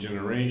from other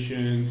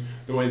generations,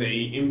 the way they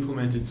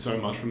implemented so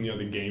much from the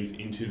other games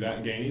into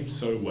that game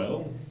so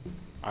well,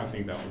 I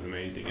think that was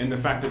amazing. And the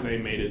fact that they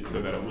made it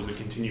so that it was a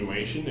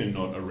continuation and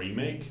not a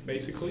remake,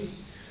 basically.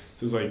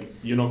 So it's like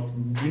you're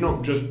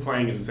not just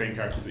playing as the same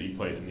characters that you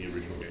played in the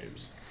original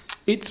games.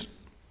 It's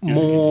It's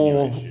a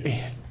more.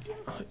 continuation.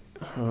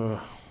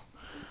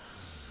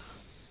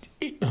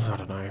 I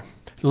don't know.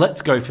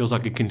 Let's Go feels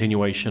like a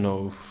continuation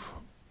of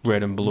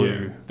Red and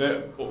Blue.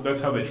 Yeah,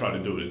 that's how they try to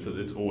do it. Is that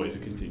it's always a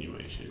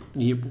continuation.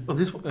 Yeah, well,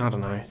 this I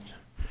don't know.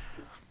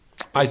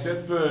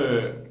 Except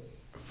for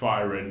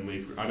Fire Red and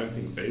Leaf, I don't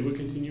think they were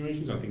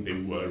continuations. I think they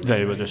were.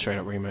 They were just straight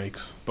up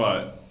remakes.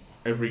 But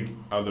every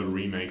other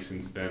remake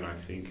since then, I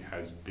think,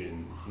 has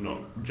been not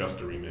just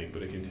a remake,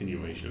 but a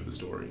continuation of the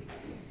story.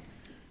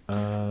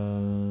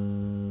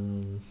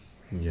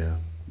 Yeah.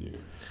 Yeah.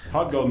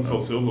 Heart Gold and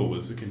Soul Silver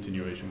was a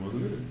continuation,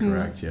 wasn't it?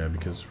 Correct, yeah,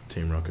 because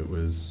Team Rocket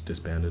was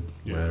disbanded.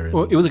 Yeah.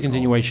 Well, it was a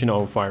continuation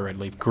of Fire Red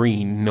Leaf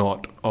Green,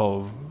 not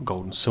of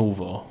Gold and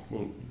Silver.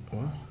 Well,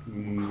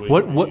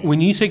 What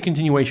when you say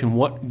continuation,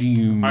 what do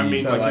you mean? I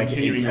mean, So like, like it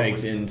continuing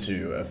takes on with-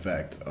 into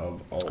effect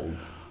of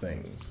old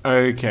things.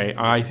 Okay,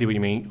 I see what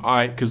you mean.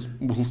 Because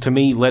to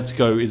me, Let's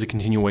Go is a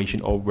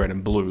continuation of Red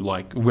and Blue.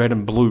 Like Red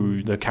and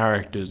Blue, the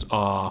characters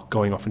are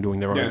going off and doing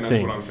their Yeah, own and that's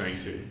thing. what I'm saying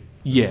too.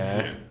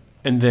 Yeah.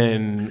 And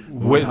then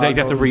Well, they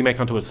get the Hardball remake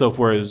onto itself,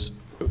 whereas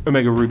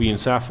Omega Ruby and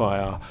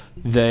Sapphire,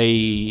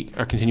 they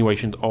are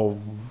continuations of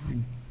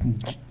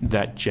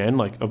that gen,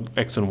 like of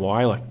X and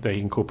Y, like they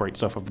incorporate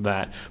stuff of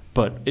that.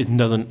 But it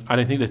doesn't. I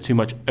don't think there's too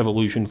much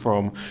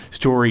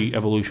story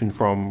evolution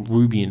from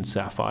Ruby and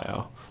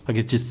Sapphire. Like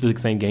it's just the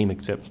same game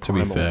except. To be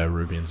primal. fair,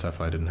 Ruby and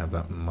Sapphire didn't have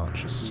that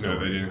much. No,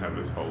 they didn't have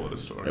a whole lot of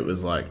story. It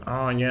was like,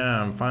 oh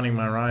yeah, I'm finding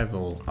my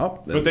rival. Oh,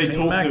 But there's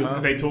Team Magma.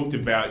 they talked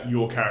about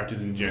your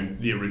characters in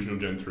the original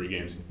Gen 3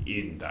 games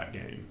in that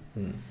game.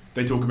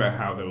 They talk about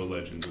how they were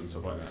legends and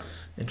stuff like that.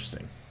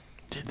 Interesting.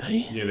 Did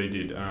they? Yeah, they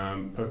did.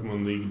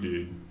 Pokemon League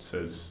dude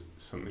says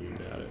something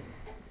about it.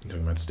 You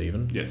talking about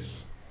Steven?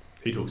 Yes,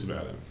 he talks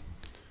about it.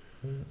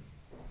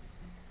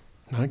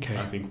 Okay.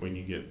 I think when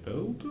you get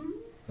Beldum,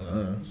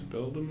 is it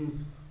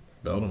Beldum?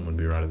 Beldum would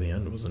be right at the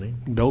end, wasn't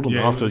he? Build them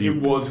Yeah, after it you.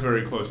 was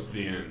very close to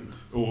the end,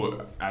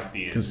 or at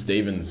the Because end.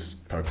 Steven's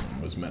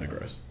Pokemon was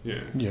Metagross.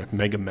 Yeah. Yeah,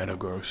 Mega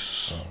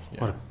Metagross. Oh,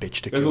 yeah. What a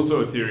bitch to There's kill. also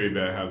a theory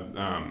about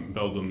how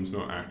Beldum's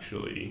not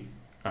actually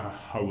a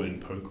Hoenn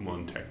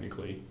Pokemon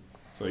technically.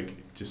 It's like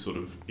it just sort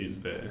of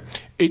is there.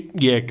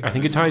 I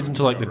think it ties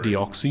into like the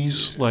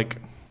Deoxys, like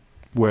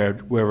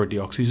wherever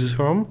Deoxys is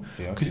from.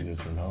 Deoxys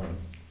is from Holland.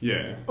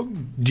 Yeah,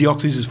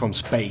 Deoxys is from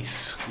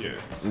space. yeah.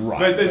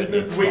 Right, But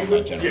it's from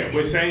that yeah, generation.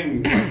 we're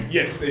saying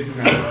it's in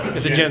that.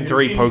 It's a Gen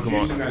 3 it's Pokemon.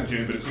 introduced in that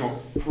gen, but it's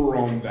not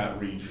from that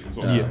region. Is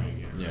what I'm Yeah.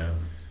 saying. Yeah.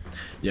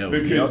 Yeah, well,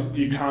 Because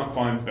you can't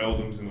find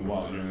Beldums in the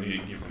wild. You only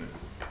get given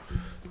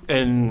it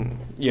And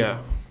yeah,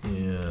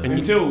 yeah. And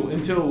until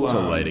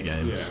later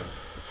games. Yeah.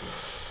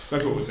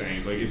 That's what we're saying.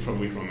 It's like it's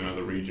probably from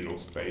another regional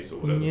space or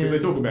whatever. Because Yeah.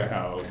 they talk about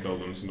how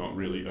Beldum's not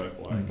really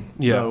Earth-like.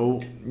 yeah.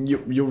 No,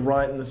 you're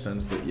right in the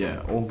sense that,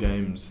 yeah, all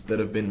games that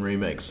have been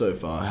remakes so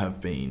far have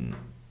been,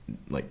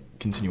 like,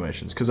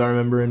 continuations. Because I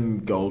remember in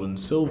Gold and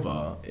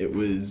Silver, it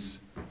was,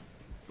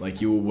 like,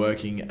 you were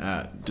working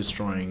at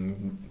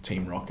destroying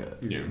Team Rocket.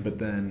 Yeah. But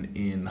then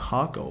in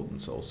Heart Gold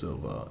and Soul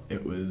Silver,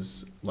 it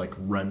was, like,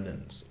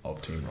 remnants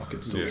of Team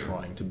Rocket still Yeah.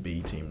 trying to be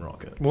Team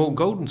Rocket. Well,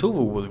 Gold and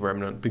Silver was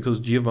Remnant because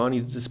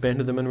Giovanni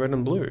disbanded them in Red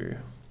and Blue.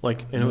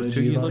 Like, and it was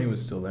 2 years Giovanni later.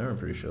 was still there, I'm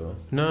pretty sure.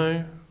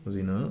 No, Was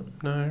he not?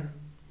 no.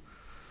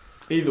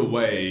 Either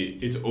way,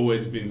 it's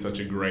always been such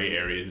a grey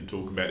area to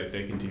talk about if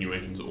they're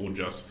continuations or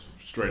just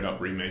straight up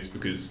remakes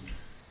because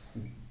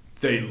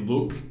they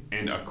look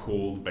and are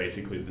called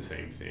basically the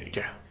same thing.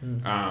 Yeah.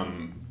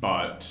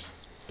 But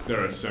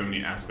there are so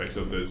many aspects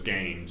of those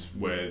games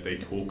where they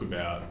talk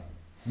about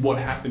what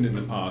happened in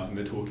the past and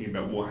they're talking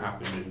about what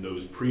happened in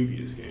those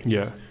previous games.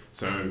 Yeah.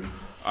 So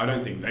I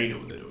don't think they know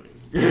what they're doing.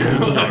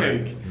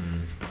 Like,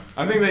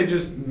 I think they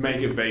just make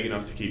it vague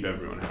enough to keep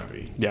everyone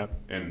happy. Yeah.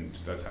 And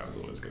that's how it's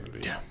always going to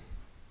be. Yeah.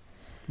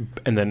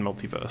 And then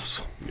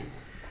multiverse. Yeah.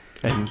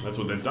 And That's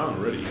what they've done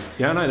already.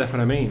 yeah, I know that's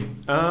what I mean.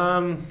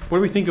 What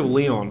do we think of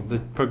Leon, the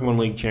Pokemon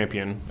League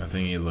champion? I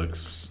think he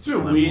looks... It's a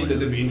bit weird that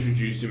they've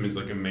introduced him as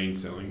like a main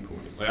selling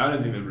point. Like I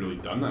don't think they've really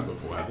done that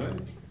before, have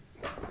they?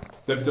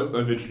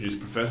 They've introduced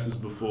professors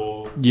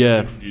before.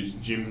 Yeah. They've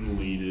introduced gym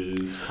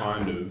leaders,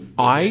 kind of.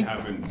 But I they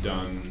haven't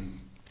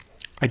done.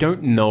 I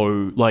don't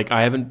know. Like,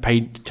 I haven't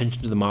paid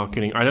attention to the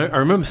marketing. I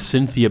remember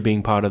Cynthia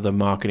being part of the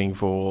marketing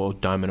for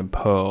Diamond and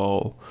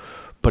Pearl,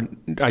 but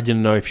I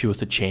didn't know if she was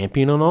the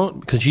champion or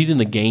not because she's in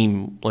the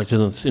game, like in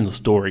the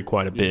story,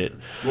 quite a bit.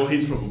 Well,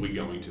 he's probably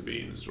going to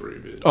be in the story a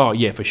bit. Oh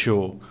yeah, for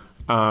sure.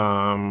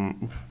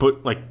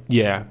 But like,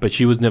 yeah, but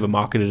she was never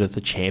marketed as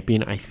the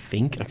champion. I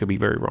think I could be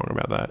very wrong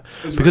about that.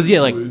 Is Because, yeah,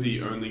 Red like- Blue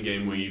the only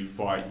game where you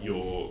fight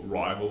your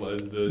rival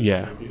as the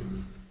Yeah.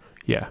 champion.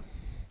 Yeah,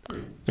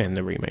 and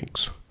the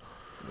remakes.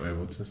 Wait,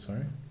 what's this,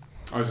 sorry?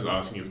 I was just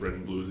asking if Red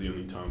and Blue is the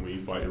only time where you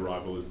fight your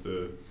rival as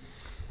the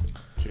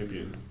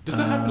champion. Does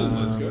that happen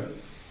in Let's Go?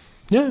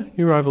 Yeah,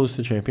 your rival is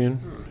the champion.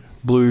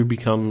 Blue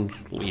becomes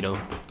leader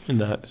in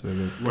that. So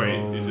we've got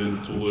Wait, is it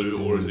gold,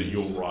 Blue or is it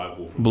your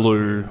rival from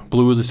Blue. Let's Go?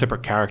 Blue is a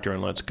separate character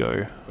in Let's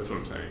Go. That's what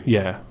I'm saying.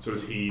 Yeah. So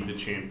is he the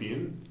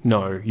champion?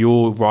 No,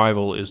 your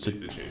rival is He's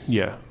the the champion.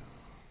 yeah.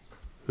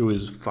 Who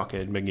is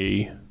fuckhead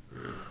McGee?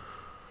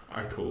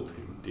 I called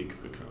him Dick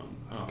for Cum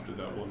after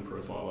that one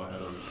profile I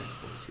had on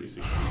Xbox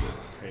 360 that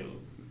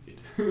Caleb did.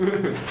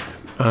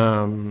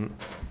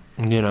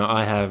 You know,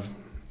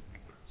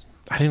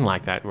 I didn't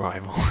like that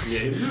rival. Yeah,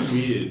 he's a bit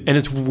weird. And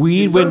it's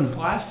weird He's when... so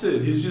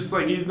placid. He's just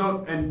like, he's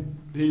not, and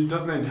he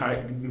doesn't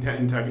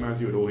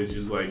antagonize you at all. He's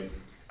just like,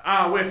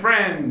 we're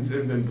friends.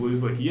 And then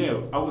Blue's like, yeah,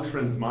 I was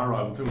friends with my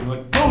rival too. And we're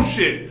like,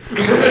 bullshit!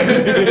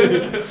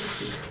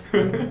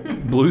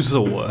 Blue's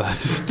the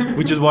worst,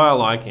 which is why I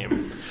like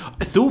him.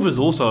 Silver's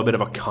also a bit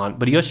of a cunt,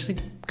 but he actually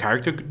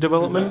character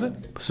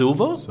development.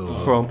 Silver?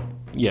 From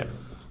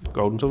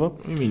Gold and Silver.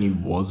 What do you mean he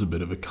was a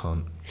bit of a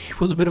cunt? He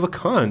was a bit of a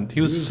cunt.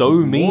 He was so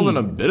mean. More than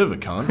a bit of a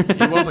cunt.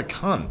 He was a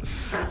cunt.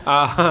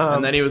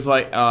 And then he was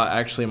like,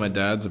 actually, my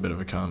dad's a bit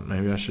of a cunt.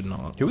 Maybe I should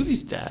not. Who was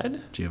his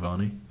dad?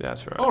 Giovanni.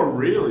 That's right. Oh,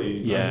 really?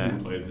 Yeah. I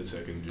didn't play the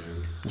second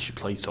gen. You should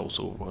play Soul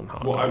Silver on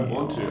hard. Well, I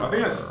want to. I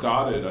think I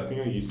started. I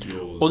think I used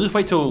yours. Or just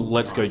wait till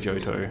Let's Go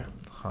Johto.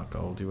 Heart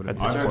Gold, you would have.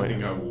 At I this don't point.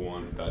 think I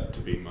want that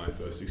to be my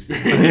first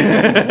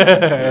experience.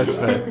 That's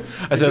fair.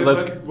 I said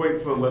let's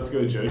wait for Let's Go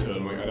Johto.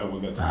 I'm like, I don't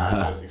want that to be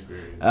my first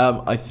experience.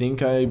 I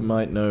think I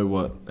might know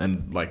what,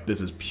 and like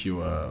this is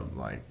pure,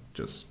 like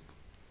just,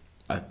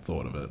 I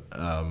thought of it.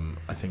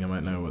 I think I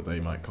might know what they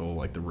might call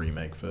like the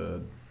remake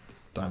for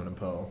Diamond and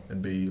Pearl.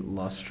 It'd be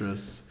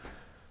Lustrous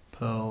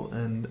Pearl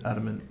and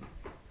Adamant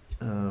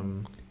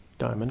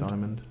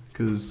Diamond.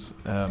 Because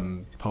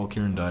Palkia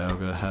and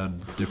Dialga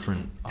had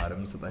different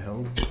items that they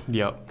held.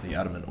 Yep. The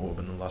Adamant Orb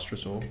and the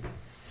Lustrous Orb.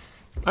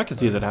 I could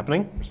see that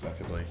happening.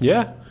 Respectively.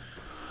 Yeah.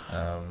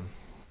 That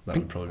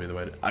would probably be the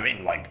way to... I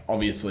mean, like,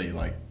 obviously,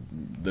 like,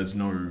 there's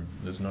no...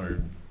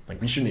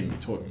 Like, we shouldn't even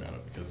be talking about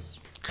it because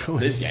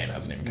this game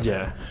hasn't even come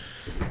out.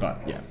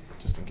 But, yeah,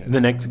 just in case.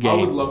 The next game... I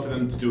would love for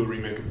them to do a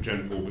remake of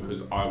Gen 4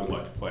 because I would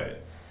like to play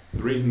it.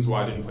 The reasons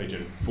why I didn't play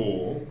Gen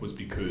 4 was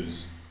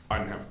because I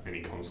didn't have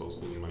any consoles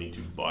or the money to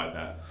buy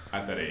that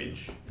at that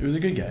age. It was a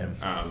good game.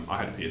 I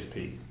had a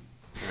PSP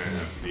and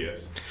a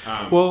DS.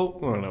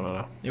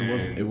 no.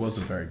 It was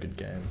a very good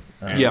game.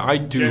 Yeah, I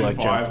do Gen like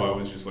 5, Gen 4. I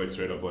was just like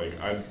straight up like,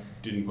 I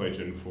didn't play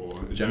Gen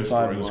 4. Gen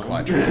 5 was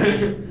quite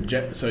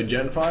trash. So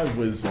Gen 5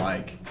 was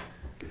like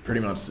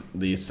pretty much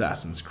the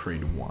Assassin's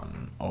Creed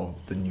 1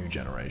 of the new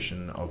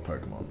generation of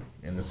Pokemon,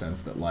 in the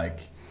sense that like...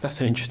 That's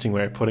an interesting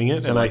way of putting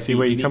it, So and like I see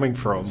where you're coming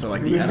from. So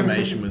like the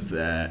animation was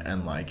there,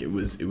 and like it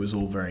was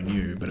all very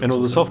new, but it And was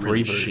all the also soft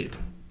really reboot. shit.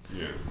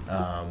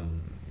 Yeah.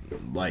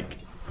 Like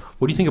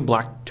What do you think of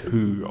Black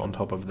 2 on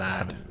top of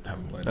that?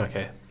 haven't played it.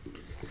 Okay.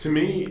 To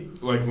me,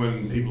 like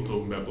when people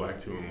talk about Black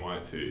 2 and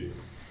White 2,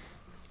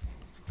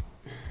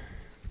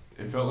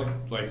 it felt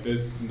like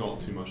there's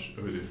not too much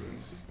of a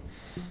difference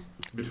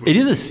between. It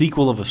is a things.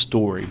 sequel of a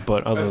story,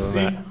 but other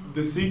than that...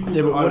 The sequel.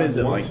 Yeah, but what I is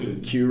it like?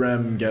 wanted,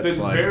 QRAM gets There's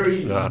like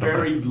very I don't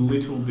very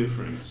little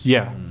difference.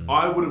 Yeah.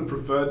 I would have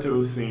preferred to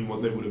have seen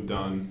what they would have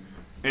done.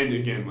 And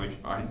again, like,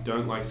 I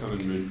don't like Sun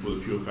and Moon for the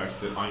pure fact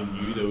that I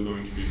knew they were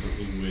going to do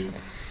something with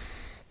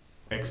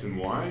X and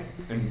Y,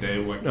 and they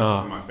were like some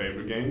of my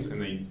favourite games,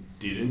 and they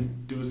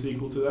didn't do a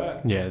sequel to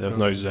that. Yeah, there was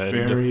I no Z.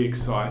 Very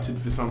excited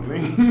for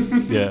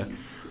something. Yeah.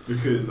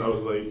 Because I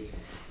was like,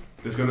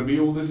 there's going to be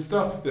all this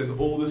stuff, there's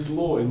all this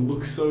lore, it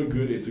looks so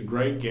good, it's a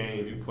great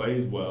game, it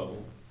plays well.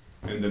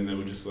 And then they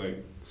were just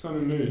like, Sun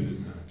and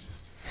Moon,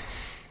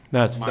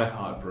 and my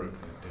heart broke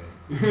that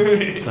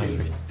day. That's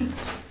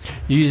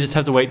you just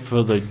have to wait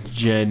for the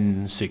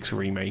Gen 6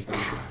 remake.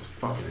 It's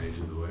fucking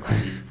ages away.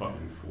 I'll be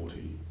fucking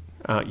 40.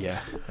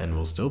 Yeah. and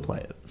we'll still play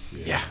it.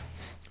 Yeah.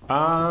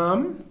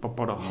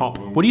 Hop.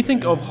 What do you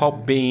think of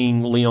Hop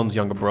being Leon's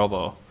younger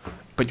brother,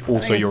 but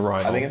also your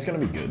rival? I think it's going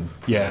to be good.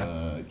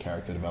 Yeah.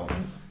 Character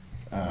development.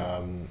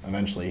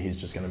 Eventually, he's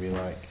just going to be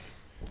like,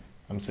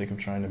 I'm sick of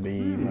trying to be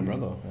my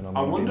brother, and I'm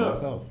going to be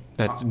myself.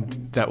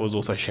 That was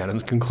also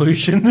Shannon's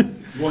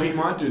conclusion. Well, he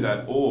might do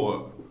that,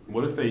 or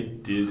what if they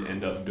did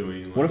end up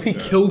doing? Like, What if he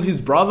killed his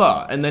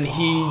brother and then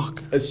he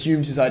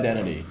assumed his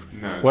identity?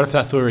 No. What if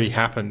that's already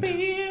happened?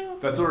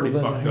 That's already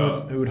Well, then fucked who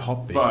up. Who would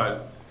Hop be?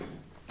 But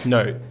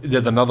No,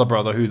 there's another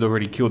brother who's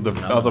already killed the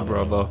other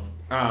brother.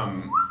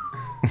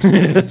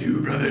 there's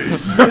two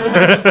brothers.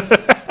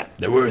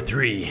 There were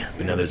 3,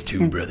 but now there's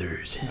 2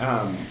 brothers.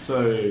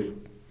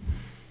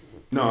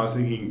 No, I was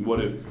thinking,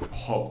 what if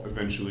Hop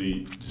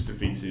eventually just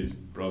defeats his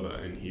brother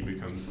and he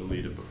becomes the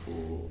leader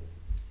before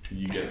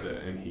you get there,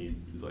 and he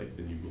is like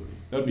the new bully?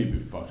 That'd be a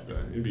bit fucked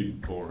though. It'd be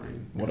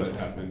boring. What if that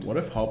happened? What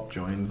if Hop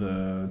joined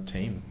the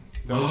team?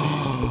 That would be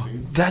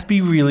interesting. That'd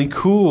be really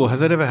cool. Has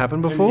that ever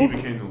happened before? And he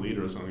became the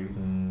leader or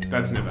something.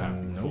 That's never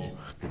happened nope. before.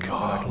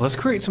 God, let's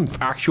create some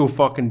actual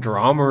fucking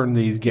drama in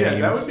these games.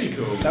 Yeah, that would be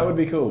cool. That would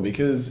be cool,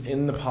 because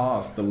in the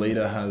past, the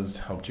leader has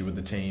helped you with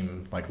the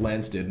team, like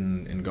Lance did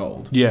in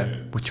Gold. Yeah, Yeah.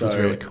 which So was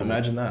really cool.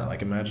 imagine that.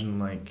 Like, imagine,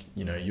 like,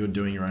 you know, you're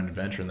doing your own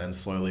adventure, and then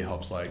slowly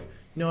Hop's like,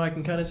 you know, I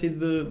can kind of see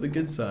the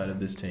good side of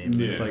this team.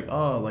 And it's Yeah. like,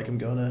 oh, like, I'm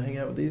going to hang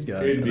out with these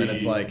guys. It'd And then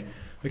it's be- like,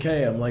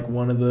 okay, I'm like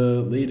one of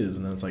the leaders.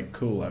 And then it's like,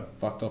 cool, I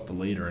fucked off the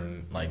leader,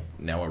 and like,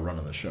 now we're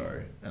running the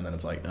show. And then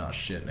it's like, oh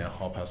shit, now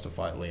Hop has to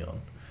fight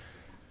Leon.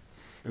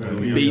 And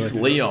then Leon beats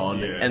like- Leon,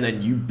 yeah. and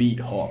then you beat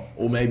Hop,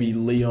 or maybe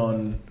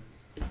Leon.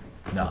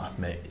 Nah,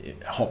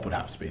 Hop would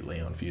have to beat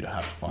Leon for you to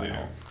have to fight Yeah.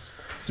 Hop.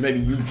 So maybe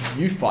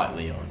you fight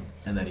Leon,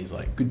 and then he's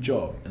like, "Good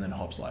job," and then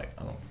Hop's like,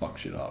 "I'm gonna fuck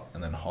shit up,"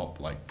 and then Hop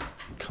like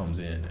comes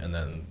in, and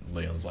then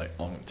Leon's like,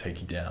 "I'm gonna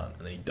take you down,"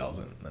 and then he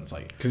doesn't, and then it's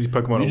like, Because his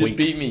Pokemon "You are just weak.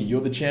 beat me. You're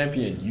the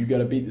champion. You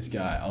gotta beat this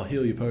guy. I'll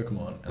heal your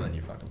Pokemon," and then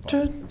you fucking fight.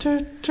 And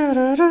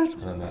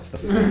then that's the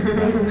fucking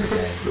battle of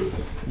the game.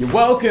 You're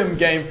welcome,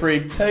 Game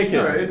Freak. Take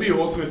No, it. it'd be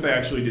awesome if they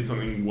actually did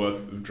something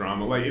worth of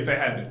drama. Like if they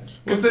had,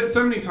 because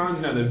so many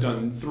times now they've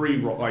done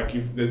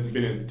there's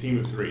been a team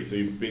of 3, so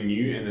you've been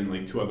you and then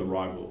like 2 other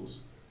rivals.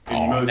 In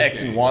Oh, most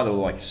X and games. Y, there were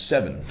like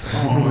 7.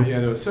 Oh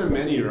yeah, there were so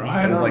many,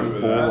 right? There was I like remember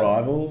 4 that.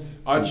 rivals.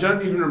 I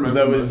don't even remember. Because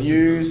there was most of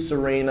you, them.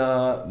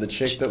 Serena, the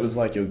chick that was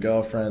like your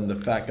girlfriend, the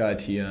fat guy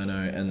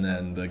Tierno, and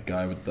then the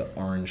guy with the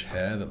orange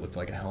hair that looked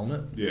like a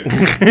helmet. Yeah,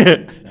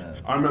 Yeah.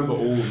 I remember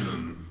all of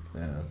them.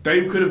 Yeah.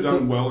 They could have done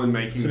So- well in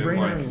making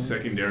Sabrina- them like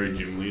secondary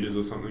gym leaders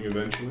or something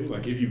eventually.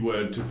 Like if you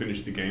were to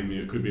finish the game,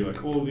 it could be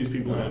like all of these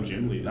people are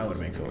gym leaders. That or would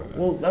have been something cool. like that.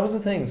 Well, that was the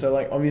thing. So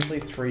like obviously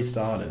 3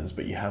 starters,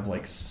 but you have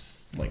like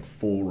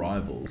 4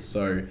 rivals.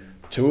 So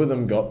 2 of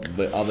them got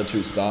the other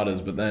 2 starters,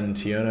 but then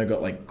Tierno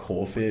got like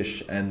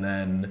Corfish, and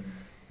then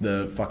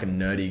the fucking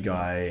nerdy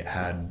guy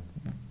had,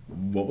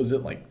 what was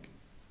it, like?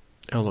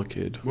 Hello,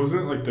 kid.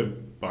 Wasn't it like the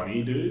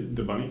bunny dude,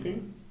 the bunny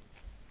thing?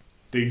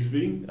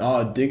 Digsby?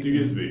 Oh,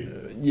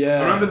 Digsby.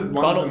 Yeah. I remember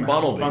one of them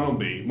Bunnelby. had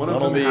Bunnelby. One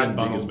of them Bunnelby had and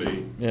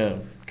Bunnelby. Yeah,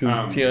 because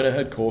Um, Tierno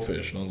had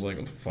Corfish, and I was like,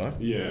 what the fuck?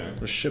 Yeah.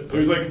 What a shit. It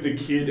was like the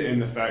kid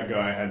and the fat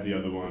guy had the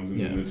other ones, and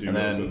Yeah, then the 2 and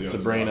girls then had the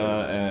Sabrina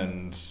other starters.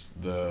 and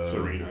the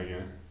Serena, yeah.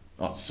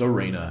 Oh,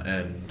 Serena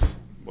and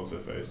What's her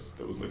face?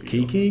 That was like a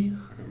Kiki I can't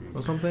remember.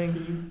 or something.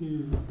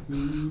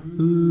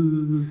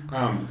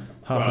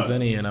 Half a But-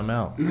 zenny and I'm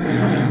out.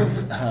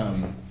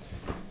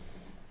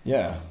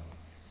 Yeah.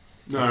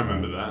 No, I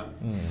remember that.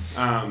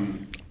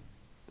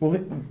 Well,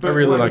 But I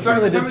really like so,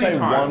 they so did many say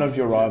one times- of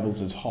your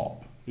rivals is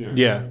Hop. Yeah.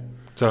 Yeah.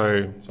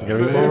 So, So- you gotta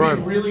So be it more would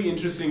rival. be really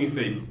interesting if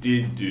they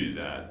did do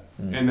that.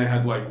 And they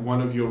had like one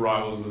of your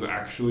rivals was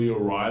actually your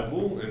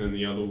rival, and then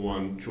the other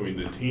one joined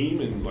the team,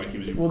 and like he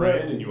was your Well,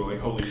 friend, and you were like,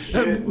 "Holy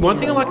shit!" One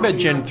thing I like about running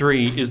Gen that?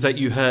 3 is that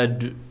you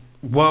had,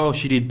 while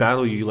she did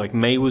battle you, like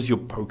May was your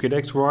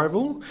Pokedex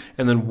rival,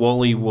 and then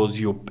Wally was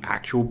your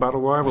actual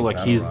battle rival. Like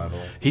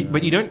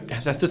but you don't.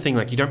 That's the thing.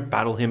 Like you don't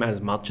battle him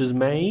as much as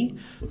May.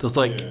 There's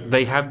like Yeah.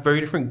 they have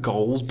very different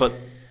goals, but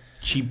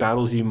she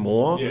battles you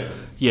more. Yeah,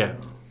 Yeah.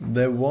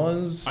 There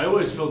was. I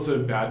always felt so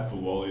bad for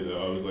Wally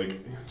though. I was like,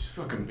 just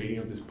fucking beating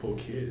up this poor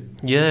kid.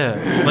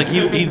 Yeah. Like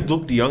he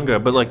looked younger,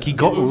 but like he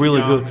got looked really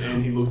young good.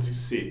 and he looked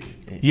sick.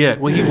 Yeah.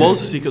 Well, he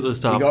was sick at the He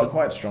start. got but-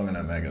 quite strong in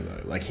Omega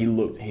though. Like he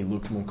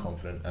looked more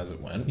confident as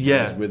it went. Yeah.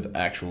 Whereas with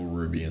actual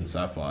Ruby and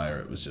Sapphire,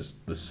 it was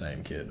just the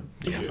same kid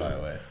the Yeah.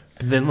 entire way.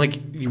 Then like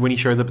when he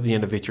showed up at the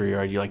end of Victory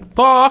Road, you're like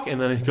fuck, and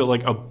then he got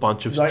like a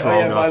bunch of He's like, oh strong.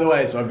 yeah, by the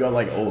way, so I've got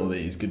like all of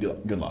these. Good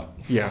luck.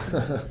 Yeah.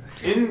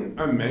 In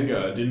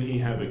Omega, didn't he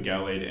have a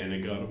Gallade and a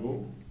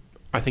Gardevoir?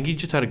 I think he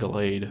just had a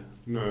Gallade.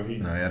 No, he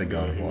had a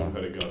Gardevoir. He would have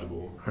had a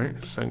Gardevoir. I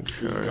don't think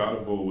Because so.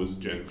 Gardevoir was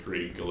Gen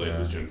 3, Gallade Yeah.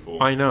 was Gen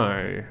 4. I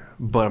know,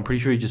 but I'm pretty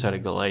sure he just had a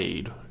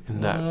Gallade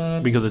in that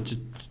What? because it's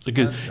just,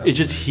 because That it's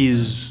just doesn't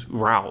his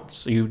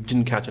routes. You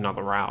didn't catch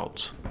another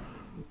route.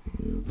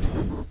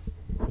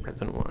 That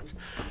didn't work.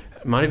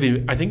 It might have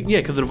been. I think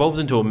because it evolves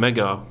into a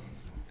Mega.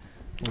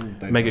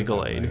 Mega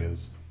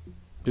Gallade.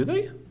 Do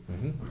they?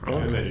 Mm-hmm.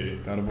 Yeah, they do.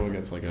 Gardevoir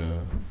gets like a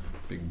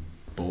big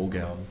ball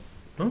gown.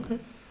 Okay.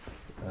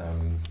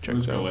 What Checks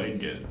does out. Gallade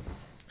get?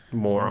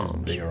 More Just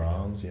arms. bigger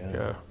arms, yeah.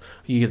 Yeah.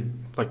 You get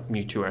like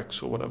Mewtwo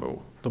X or whatever,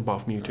 the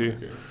buff Mewtwo.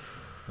 Okay.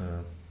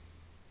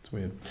 It's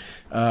weird.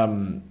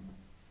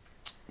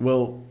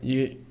 Well,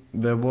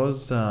 there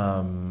was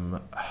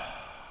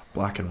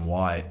black and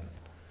white,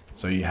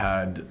 so you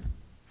had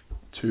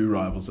 2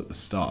 rivals at the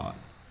start,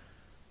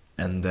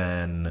 and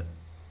then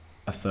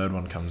a third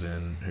one comes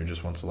in who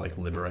just wants to like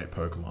liberate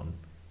Pokemon.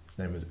 His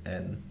name was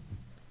N.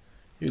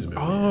 He was a bit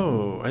weird.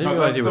 Oh, I didn't Oh,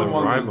 realize that's he the was a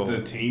one rival. that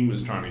the team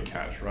was trying to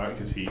catch, right?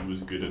 Because he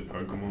was good at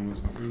Pokemon or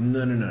something.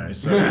 No.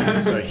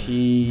 So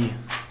he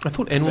I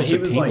thought N So was he the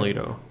was team like-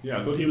 leader. Yeah,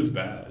 I thought he was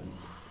bad.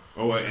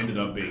 Oh, it ended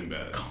up being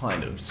bad.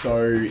 kind of.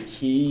 So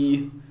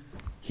he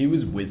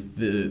was with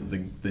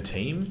the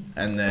team,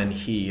 and then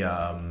he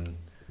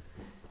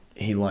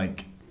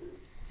like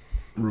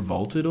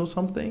revolted or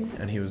something,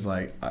 and he was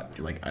like I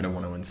don't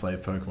want to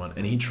enslave Pokemon,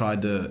 and he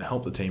tried to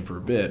help the team for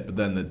a bit, but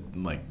then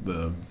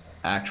the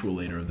actual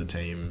leader of the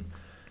team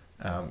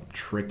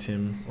tricked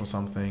him or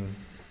something,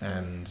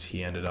 and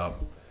he ended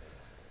up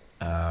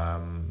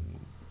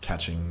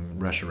catching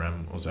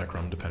Reshiram or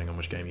Zekrom depending on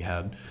which game you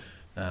had,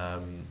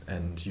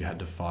 and you had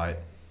to fight.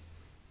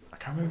 I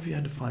can't remember if you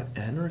had to fight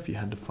N or if you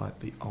had to fight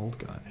the old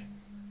guy.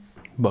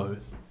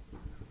 Both.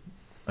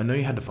 I know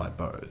you had to fight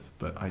both,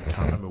 but I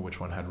can't remember which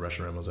one had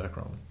Reshiram or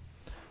Zekrom.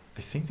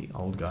 I think the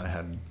old guy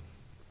had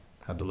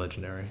the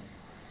legendary.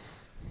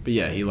 But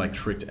yeah, he like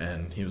tricked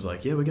N. He was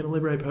like, yeah, we're going to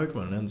liberate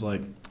Pokemon. And N's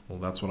like, well,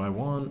 that's what I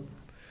want.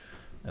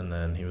 And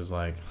then he was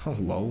like, oh,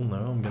 lol, no,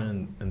 I'm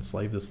going to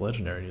enslave this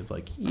legendary. And he was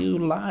like, you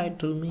lied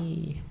to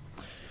me.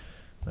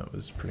 That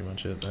was pretty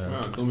much it there.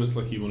 Wow, it's almost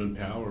like he wanted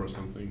power or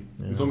something.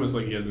 Yeah. It's almost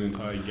like he has an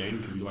entire game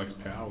because he likes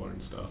power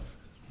and stuff.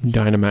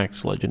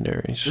 Dynamax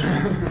legendaries.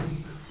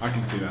 I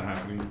can see that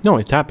happening. No,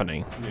 it's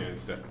happening. Yeah,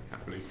 it's definitely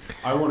happening.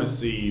 I want to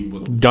see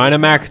what...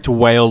 Dynamax to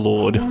Whale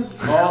Lord.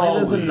 There's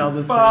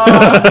another thing.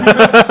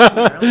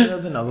 Apparently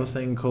there's another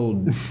thing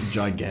called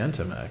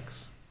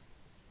Gigantamax.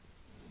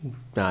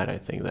 I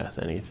don't think that's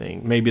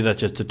anything. Maybe that's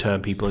just a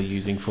term people are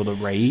using for the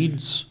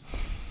raids.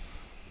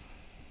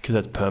 Because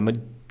that's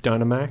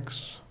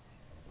Dynamax.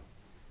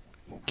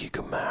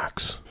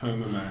 Gigamax.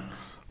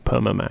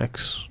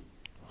 Permamax.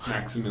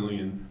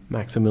 Maximilian.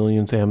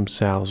 Maximilian Sam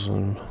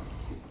 1000.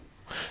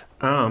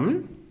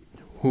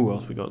 Who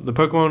else we got? The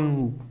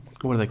Pokemon,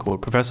 what are they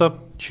called? Professor?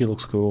 She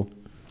looks cool.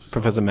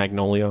 Professor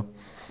Magnolia.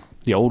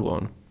 The old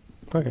one.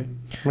 Okay.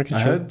 I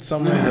heard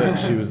somewhere that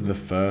she was the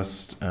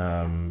first,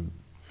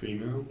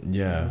 Female?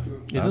 yeah.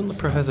 Isn't that's the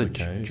Professor not the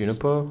case.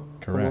 Juniper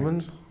Correct. a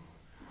woman?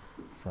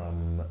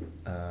 From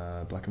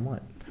Black and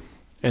White.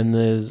 And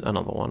there's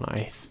another one.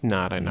 I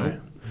don't know.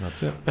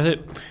 That's it. That's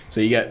it.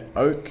 So you get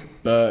Oak,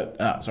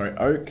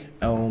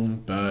 Elm,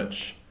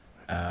 Birch,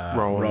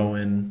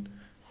 Rowan,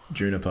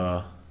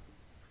 Juniper,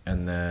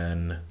 and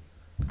then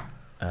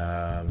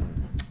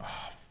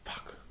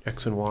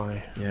X and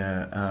Y.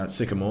 Yeah,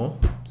 Sycamore.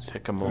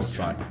 Sycamore.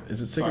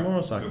 Is it Sycamore or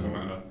Doesn't Sycamore?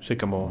 matter.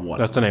 Sycamore. What?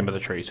 That's the name of the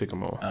tree,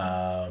 Sycamore.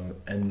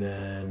 And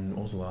then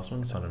what was the last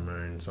one? Sun and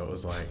Moon. So it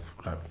was like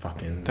that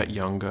fucking That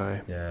young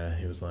guy. yeah.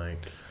 He was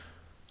like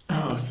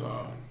Oh,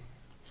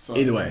 so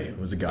either way, it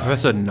was a guy.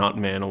 Professor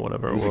Nutman or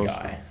whatever It it was was. a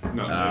guy.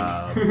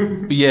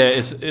 Not Yeah,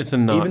 it's a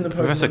nut. Even the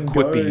Professor Pokemon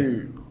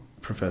Quippy. Go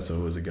Professor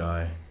was a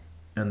guy,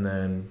 and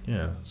then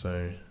yeah.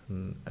 So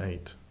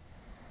 8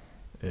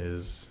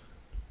 is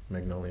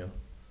Magnolia,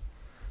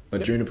 but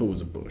Yep. Juniper was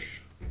a bush,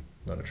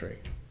 not a tree.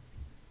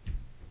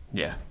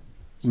 Yeah.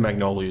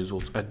 Magnolia is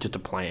also just a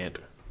plant.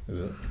 Is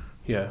it?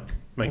 Yeah.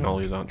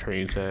 Magnolias aren't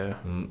trees, they're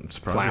I'm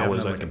surprised Flowers, we I haven't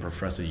had like a think.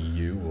 Professor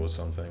U or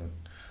something.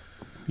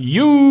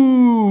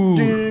 You.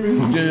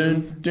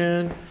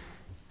 Dun.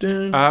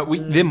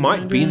 There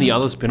might be in the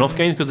other spin-off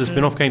games because the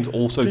spin-off games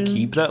also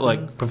keep that,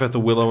 like Professor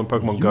Willow and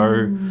Pokemon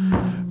Go.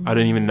 I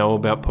didn't even know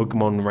about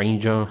Pokemon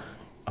Ranger.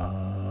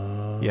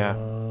 Yeah.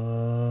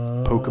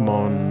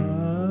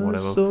 Pokemon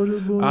whatever.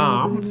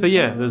 So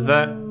yeah, there's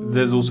that.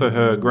 There's also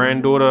her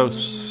granddaughter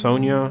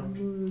Sonia,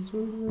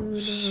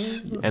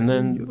 and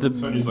then the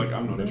Sonya's like,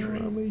 I'm not a tree.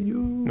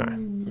 no.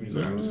 Sonya's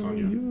like, I'm just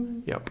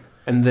Sonya. Yep.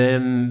 And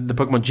then the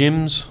Pokemon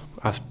gyms,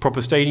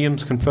 proper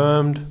stadiums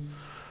confirmed.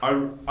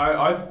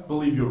 I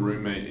believe your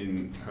roommate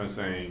in her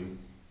saying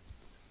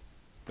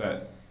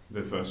that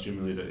the first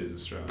gym leader is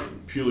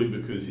Australian, purely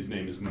because his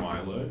name is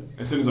Milo.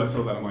 As soon as I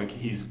saw that, I'm like,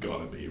 he's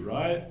gotta be,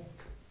 right?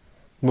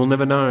 We'll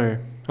never know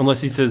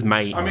unless he says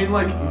mate. I mean,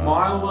 like,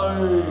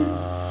 Milo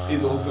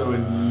is also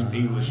an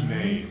English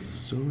name.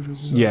 So,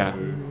 Yeah.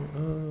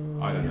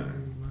 I don't know.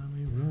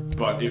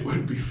 But it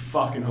would be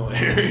fucking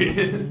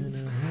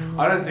hilarious.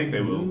 I don't think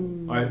they will.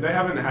 They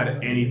haven't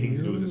had anything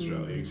to do with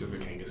Australia except for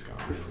Kangaskhan,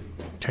 really.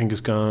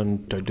 Kangaskhan,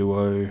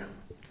 Doduo,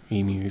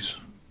 emus.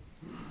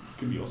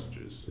 Could be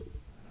ostriches.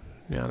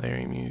 Yeah, they're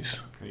emus.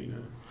 How do you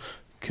know?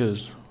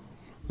 Because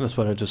that's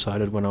what I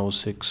decided when I was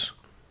 6.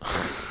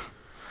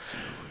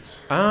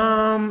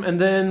 And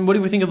then what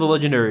do we think of the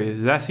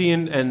legendaries?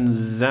 Zacian and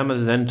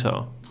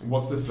Zamazenta.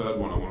 What's the third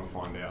one? I want to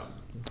find out.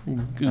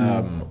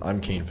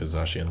 I'm keen for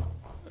Zacian.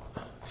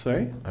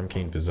 Sorry? I'm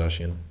keen for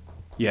Zacian.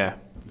 Yeah,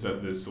 Is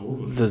that the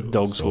sword? Or the shield?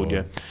 dog sword,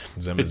 yeah.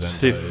 Zamazenta It's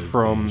Sif is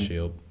from- the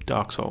shield.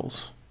 Dark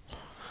Souls.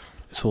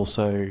 It's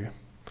also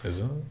Is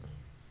it?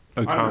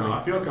 I don't know. I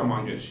Okami. feel like I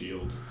might get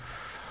shield.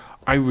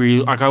 I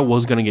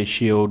was going to get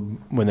Shield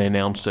when they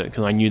announced it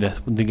because I knew that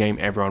the game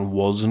everyone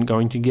wasn't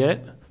going to get.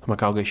 I'm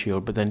like, I'll get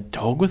Shield. But then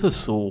Dog with a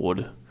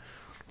sword,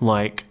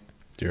 like,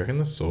 Do you reckon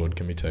the sword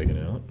can be taken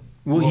out?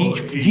 well, Well,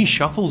 he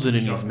shuffles it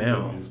in his Shuffle it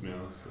mouth. in his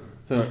mouth,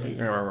 so.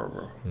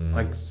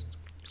 Like,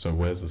 So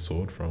where's the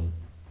sword from?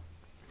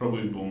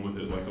 Probably born with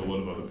it like a lot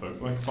of other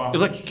Pokemon. Like Farfetch'd.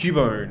 it's like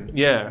Cubone.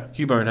 Yeah,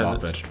 Cubone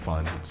has it. Farfetch'd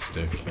finds its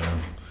stick, you know.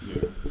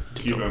 Yeah.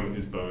 Cubone with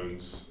his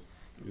bones.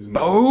 With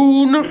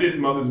Bone. his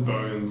mother's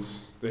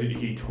bones that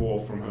he tore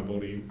from her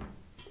body.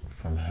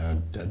 From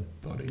her dead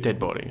body. Dead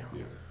body.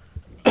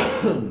 I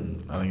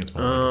think it's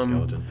more like a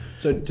skeleton.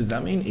 So does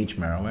that mean each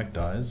Marowak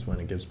dies when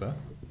it gives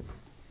birth?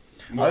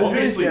 Well, I was really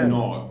obviously scared.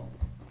 not.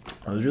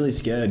 I was really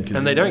scared because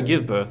And they don't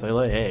give birth; they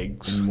lay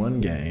eggs. In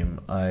one game,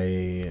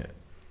 I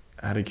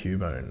had a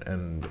Cubone,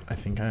 and I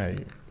think I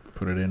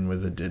put it in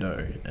with a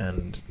Ditto,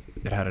 and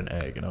it had an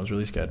egg, and I was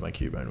really scared my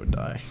Cubone would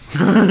die.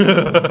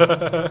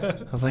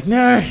 I was like,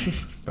 no!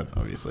 But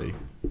obviously,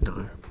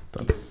 No.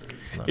 that's...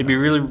 not It'd be how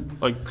it really is.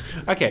 like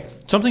okay.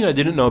 Something I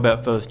didn't know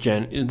about first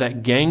gen is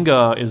that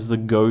Gengar is the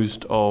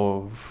ghost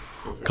of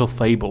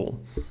Clefable.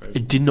 I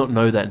did not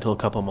know that until a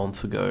couple of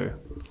months ago.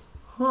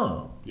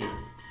 Huh. Yeah.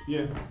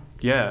 Yeah.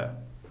 Yeah,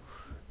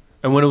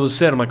 And when it was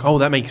said, I'm like, oh,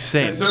 that makes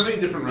There's sense. so many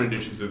different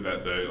renditions of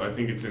that, though. I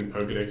think it's in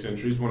Pokedex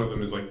entries. One of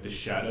them is like the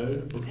shadow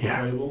of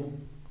Clefable.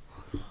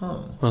 Huh.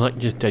 Well, like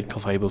just dead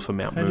Clefables for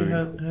Mount Moon.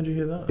 How'd you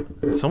hear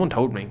that? Someone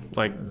told me,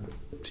 like,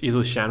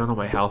 either Shannon or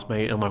my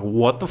housemate. And I'm like,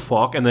 what the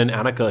fuck? And then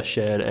Annika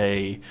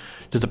shared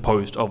just a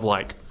post of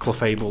like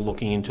Clefable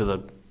looking into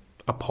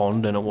a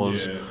pond, and it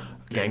was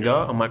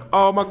Gengar. I'm like,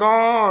 oh my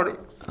god.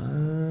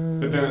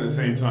 But then at the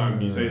same time,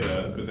 you say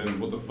that, but then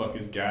what the fuck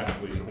is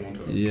Ghastly and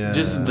Haunter? Yeah.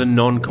 Just the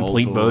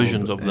non-complete Voltorb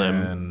versions of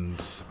them.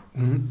 And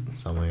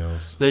something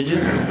else. They're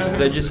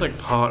just like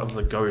part of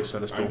the ghosts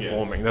that are still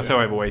forming. That's how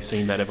I've always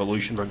seen that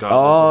evolution, regardless.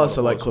 Oh, of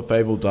so what like it was.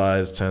 Clefable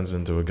dies, turns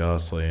into a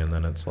Ghastly, and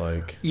then it's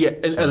like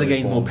As it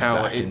gains more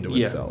power back into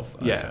itself.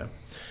 Yeah. Okay.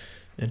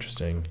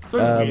 Interesting. It's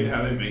like weird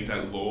how they make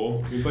that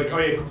lore. It's like, oh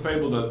yeah,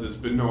 Clefable does this,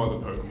 but no other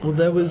Pokemon. Well,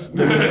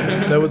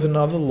 there was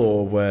another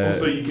lore where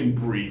also you can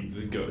breed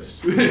the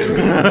ghost.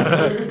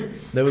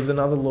 there was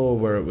another lore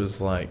where it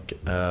was like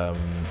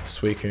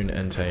Suicune,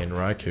 Entei, and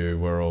Raikou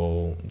were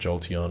all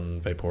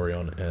Jolteon,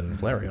 Vaporeon, and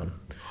Flareon.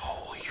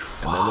 Holy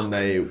And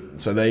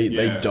then they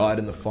Yeah. died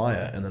in the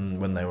fire, and then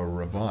when they were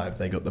revived,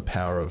 they got the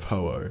power of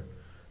Ho-Oh,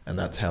 and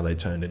that's how they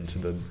turned into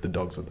the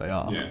dogs that they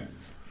are. Yeah.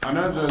 I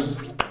know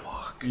those.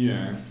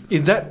 Yeah.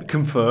 Is that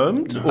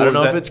confirmed? No. I don't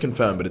know is if that- it's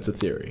confirmed, but it's a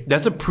theory.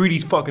 That's a pretty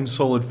fucking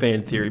solid fan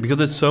theory because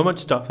there's so much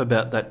stuff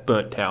about that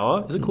burnt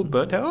tower. Is it called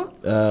burnt tower?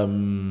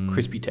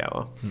 Crispy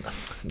tower.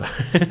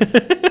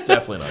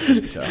 Definitely not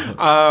Crispy Tower.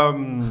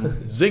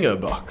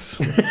 Zinger Box.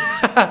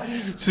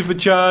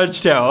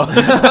 Supercharged tower.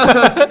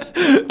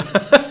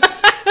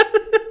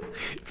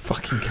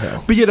 Fucking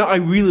hell. But yeah, no, I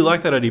really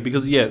like that idea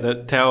because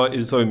that tower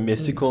is so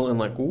mystical and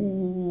like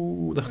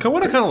ooh. That's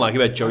what I kind of like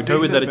about I Johto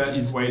think is the that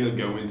best it's way to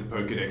go into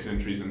Pokedex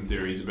entries and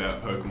theories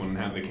about Pokemon and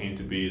how they came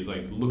to be is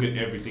like look at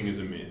everything as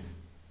a myth,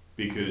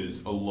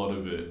 because a lot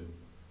of it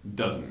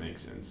doesn't make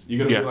sense. You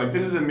gotta be like,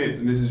 this is a myth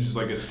and this is just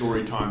like a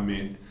story time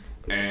myth,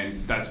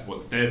 and that's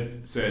what they've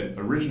said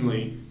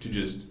originally to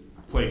just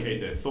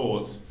placate their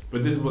thoughts.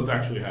 But this is what's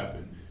actually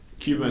happened.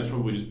 Cubone's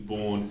probably just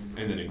born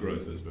and then it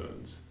grows those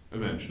bones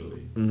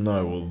eventually.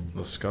 No, well,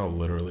 the skull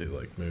literally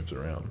like moves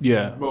around.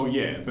 yeah. Well,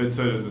 yeah, but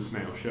so does a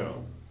snail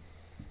shell.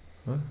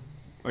 What?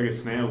 Like a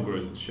snail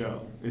grows its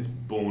shell. It's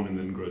born and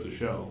then grows a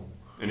shell,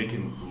 and it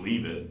can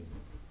leave it.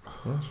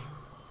 What?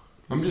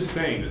 I'm just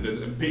saying that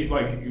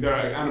there are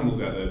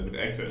animals out there with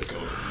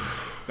exoskeletons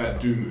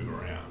that do move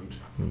around.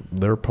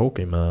 They're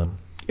Pokemon.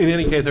 In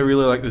any case, I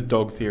really like this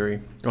dog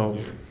theory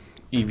of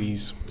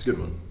Eevees. It's a good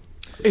one.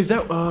 Is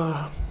that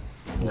no?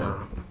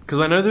 Because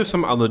I know there's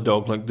some other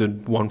dog like the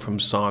one from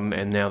Sun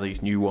and now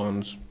these new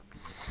ones.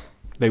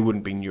 They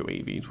wouldn't be new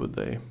Eevees, would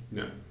they?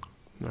 No.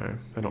 No,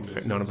 they're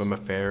not. None of them are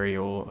fairy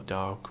or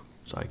dark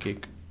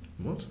psychic.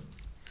 What?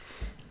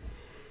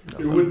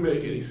 It wouldn't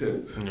make any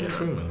sense. Yeah.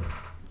 Pokemon.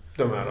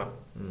 Don't matter.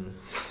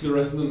 The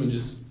rest of them are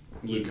just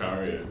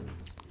Lucario.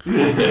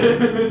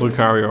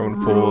 Lucario and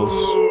Force.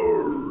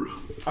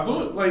 I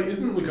thought,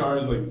 isn't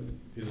Lucario's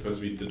he's supposed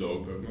to be the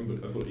dog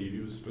Pokemon, but I thought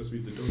Eevee was supposed to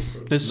be the dog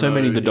Pokemon. There's so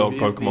many the dog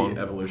Eevee is Pokemon.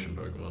 The evolution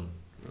Pokemon.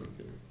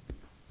 Okay.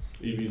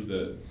 Eevee's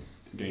the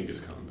Genghis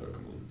Khan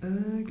Pokemon.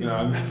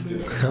 No, that's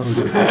Ditto.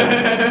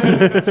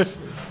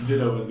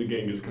 Ditto was the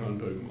Genghis Khan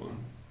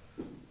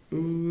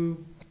Pokemon.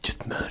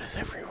 Just murders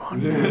everyone.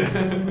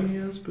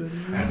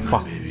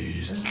 Fuck.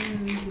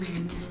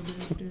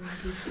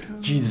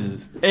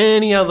 Jesus.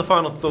 Any other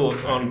final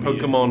thoughts on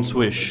Pokemon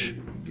Swish?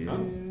 No?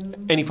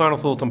 Any final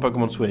thoughts on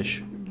Pokemon Swish?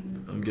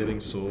 I'm getting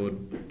sword.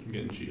 I'm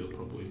getting Shield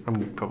probably.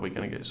 I'm probably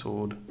gonna get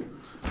Sword.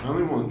 I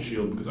only want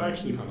Shield because I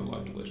actually kind of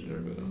like the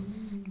Legendary better.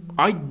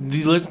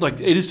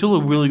 It is still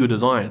a really good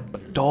design,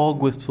 but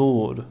dog with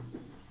sword,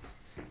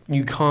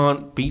 you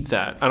can't beat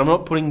that. And I'm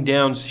not putting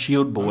down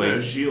Shield Boy. No,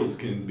 Shields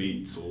can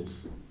beat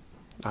swords.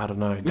 I don't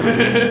know.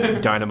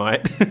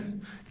 Dynamite.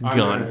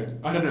 Gun.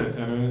 I don't know.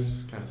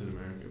 Thanos, Captain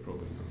America,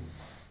 probably not.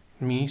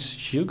 I mean,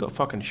 Shield got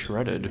fucking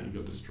shredded. He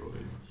got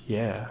destroyed.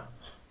 Yeah.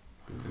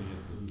 But then he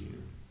had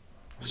Lugia.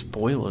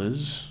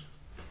 Spoilers.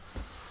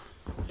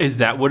 Is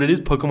that what it is?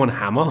 Pokemon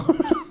Hammer?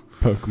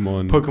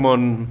 Pokemon.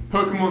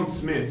 Pokemon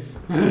Smith.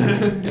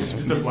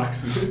 Just a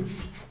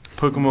blacksmith.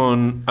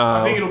 Pokemon.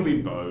 I think it'll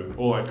be Bow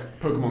or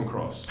Pokemon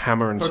Cross.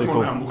 Hammer and Pokemon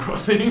Sickle. Animal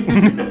Crossing.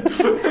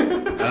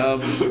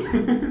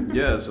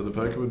 Yeah, so the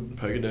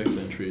Pokedex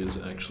entry is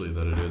actually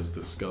that it is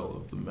the skull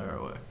of the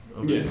Marowak.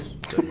 Yes.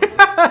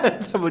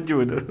 That's what you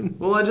were doing.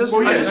 Well, I just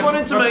Well, yeah,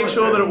 wanted to that's make what I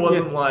sure said. that it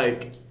wasn't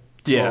like,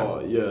 Yeah. oh,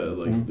 yeah,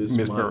 like this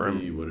Miss might Burrow.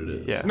 be what it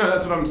is. Yeah. No,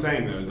 that's what I'm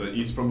saying though. Is that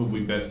it's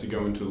probably best to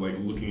go into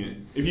looking at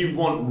if you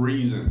want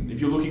reason.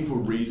 If you're looking for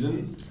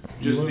reason,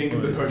 just think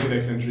of the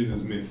Pokedex entries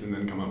as myths and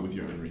then come up with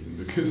your own reason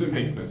because it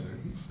makes no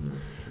sense.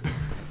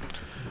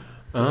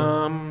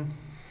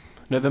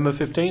 November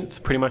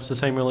 15th, pretty much the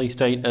same release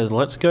date as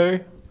Let's Go.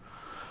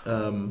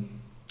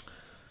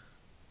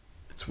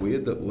 It's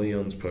weird that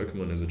Leon's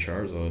Pokemon is a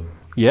Charizard.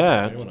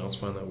 Yeah. Anyone else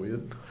find that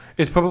weird?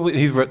 It's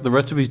probably the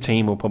rest of his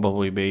team will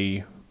probably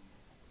be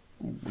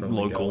From the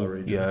local. Galar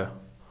region.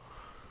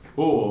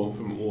 Or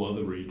from all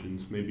other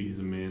regions. Maybe he's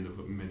a man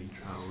of many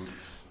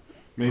talents.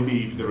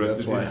 Maybe the rest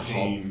That's of why his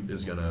team. Hop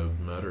is gonna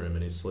murder him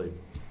in his sleep.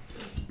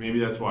 Maybe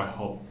that's why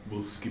Hop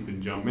will skip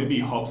and jump. Maybe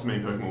Hop's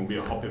main Pokemon will be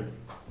a Hoppip.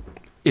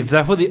 If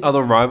that were the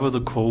other rivals are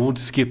called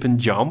Skip and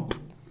Jump,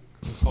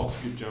 Hop,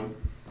 skip, jump.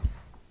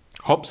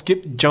 hop,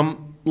 skip,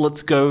 jump,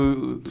 let's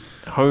go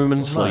home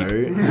and sleep.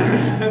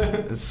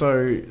 No.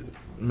 So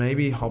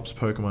maybe Hop's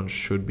Pokemon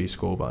should be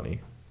Scorbunny.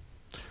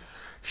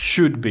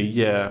 Should be,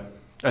 yeah.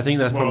 I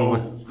think that's Well,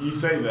 probably... you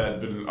say that,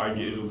 but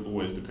it'll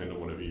always depend on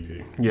whatever you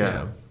pick.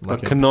 Yeah.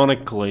 Like But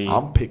canonically,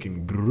 I'm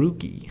picking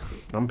Grookey.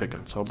 I'm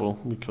picking Sobble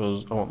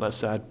because I want that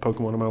sad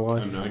Pokemon in my I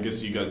life. don't know. I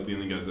guess you guys are the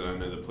only guys that I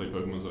know that play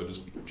Pokemon, so I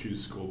just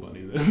choose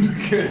Scorbunny then.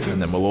 Because,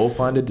 And then we'll all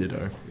find a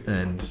Ditto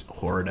and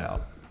whore it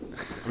out.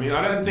 I mean,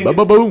 I don't think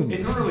Ba-ba-boom.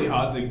 it's not really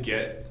hard to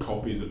get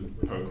copies of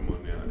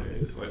Pokemon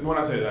nowadays. Like when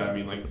I say that, I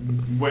mean like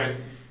when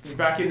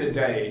back in the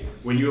day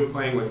when you were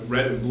playing like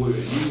Red and Blue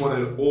and you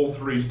wanted all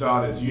 3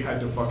 starters, you had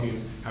to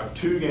fucking have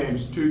 2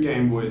 games, 2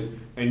 Game Boys,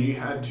 and you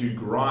had to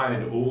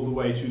grind all the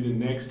way to the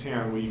next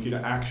town where you could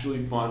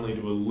actually finally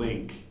do a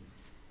link.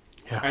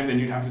 Yeah. And then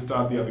you'd have to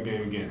start the other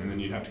game again, and then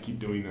you'd have to keep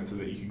doing that so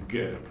that you could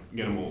get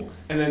them all.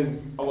 And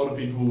then a lot of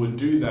people would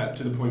do that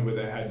to the point where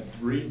they had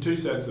 2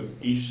 sets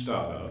of each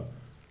starter,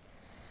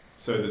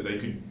 so that they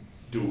could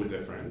do it with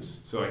their friends.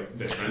 So like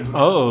their friends would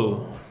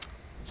Oh.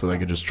 So they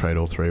could just trade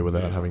all 3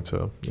 without having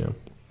to,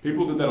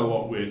 People did that a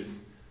lot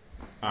with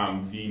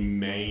the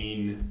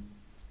main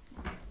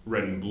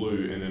Red and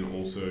Blue, and then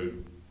also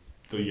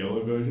the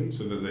yellow version,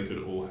 so that they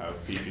could all have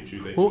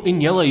Pikachu. Well, in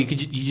yellow, you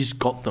just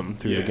got them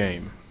through the Yeah.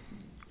 game.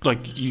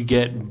 Like, you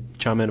get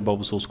Charmander,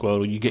 Bulbasaur,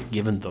 Squirtle, you get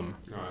given them.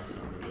 Oh, I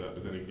can't remember that,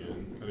 but then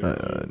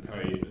again,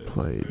 I didn't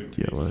played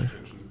yellow.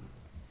 attention.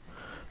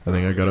 I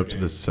think I got up to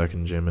the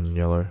 2nd gym in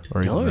yellow.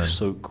 Or Yellow even is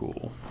so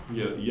cool.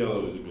 Yeah,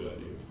 yellow is a good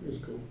idea. It was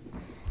cool.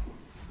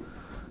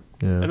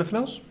 then. Yeah. Anything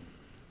else?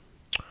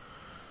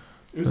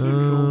 It was so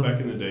cool back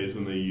in the days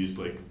when they used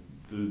like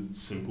the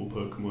simple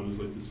Pokemon as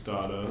like the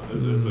starter,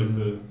 as like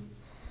the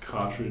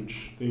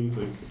cartridge things,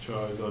 like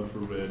Charizard for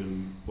red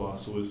and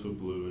Blastoise for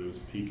blue, and it was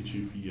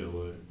Pikachu for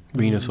yellow.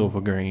 Venusaur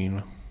for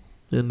green.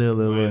 And now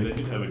they're They like...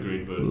 did have a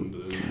green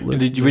version.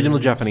 The original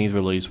Japanese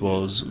release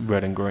was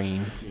red and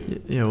green.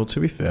 Yeah, well, to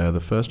be fair, the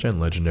first-gen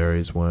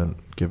legendaries weren't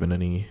given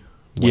any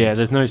weight. Yeah,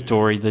 there's no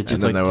story. They're just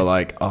And then like, they were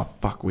like, oh,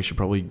 fuck, we should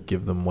probably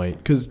give them weight.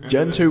 Because And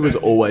Gen the 2 was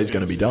second always Gen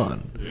going to be 2,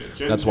 done. yeah,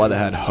 Gen That's 2 why they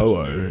was had the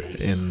Ho-Oh legendaries.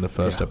 in the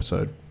first Yeah.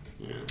 episode.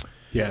 Yeah.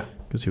 yeah.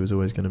 Because he was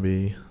always going to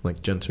be...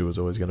 Like, Gen 2 was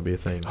always going to be a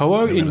thing. Ho-Oh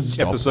They were in gonna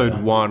stop episode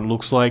that. 1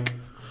 looks like...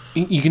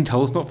 You can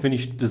tell it's not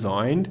finished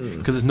designed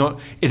because it's not.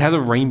 It has a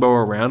rainbow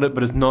around it,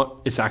 but it's not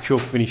its actual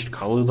finished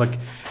colors. Like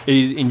it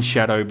is in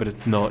shadow, but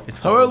it's not. It's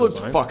Ho-Oh looked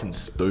designed. fucking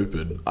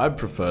stupid. I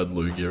preferred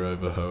Lugia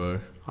over Ho-Oh.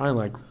 I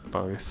like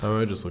both.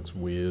 Ho-Oh just looks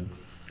weird.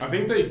 I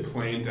think they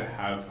planned to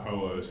have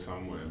Ho-Oh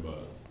somewhere,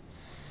 but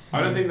I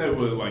don't think they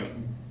were like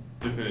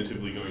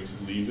definitively going to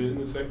leave it in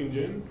the 2nd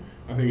gen.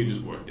 I think it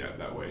just worked out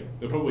that way.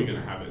 They're probably going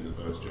to have it in the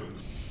 1st gen,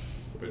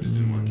 but it just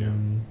didn't work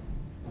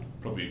out.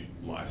 Probably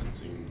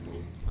licensing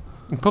or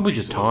Probably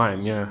just time.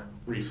 Yeah.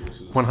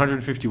 resources.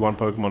 151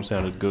 Pokemon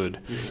sounded good.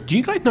 Yeah, Do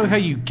you guys know how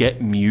you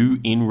get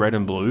Mew in Red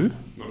and Blue?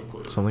 not a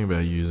clue. Something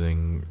about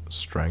using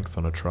strength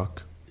on a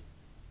truck.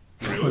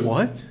 Really?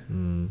 What?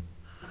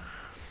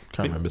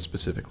 Can't remember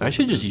specifically. I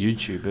should just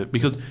YouTube it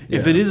because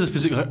if Yeah. it is a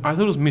specific, I thought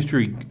it was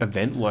mystery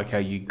event like how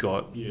you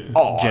got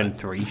Yeah. Gen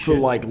 3 For shit.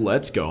 like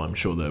Let's Go, I'm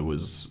sure there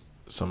was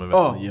some of it.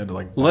 Oh, you had to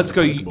like. buy Let's the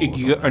go. Pokeball You, or you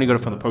something. only got it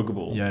from the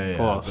Pokeball. Yeah.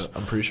 Plus. But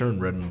I'm pretty sure in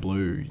Red and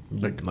Blue,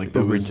 Like,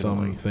 there was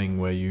originally. something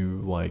where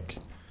you like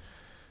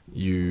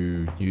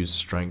you use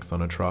strength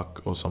on a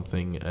truck or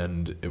something,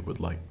 and it would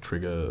like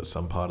trigger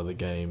some part of the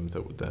game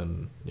that would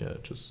then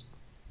just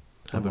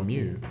have a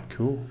Mew.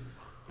 Cool.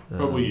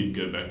 Probably you'd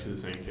go back to the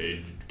same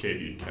cave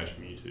you'd catch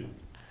Mewtwo.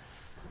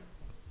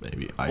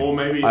 Maybe Or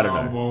maybe I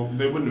don't know. Well,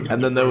 they wouldn't have.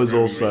 And the then there was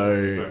programming also-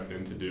 resources back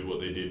then to do what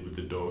they did with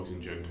the dogs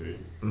in Gen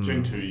 2.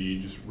 Gen 2, you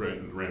just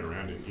ran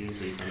around in you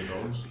until you found the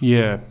dogs.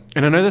 Yeah,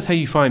 and I know that's how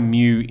you find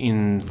Mew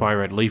in Fire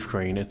Red Leaf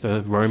Green. It's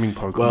a roaming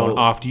Pokemon Well,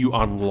 after you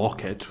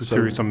unlock it so-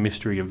 through some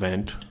mystery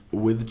event.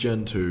 With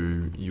Gen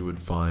 2, you would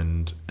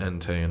find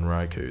Entei and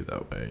Raikou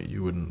that way.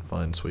 You wouldn't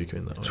find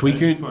Suicune that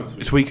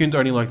way. Suicune's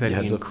only like that You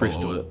had in to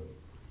Crystal. follow it.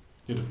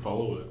 You had to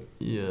follow it.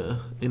 Yeah,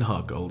 in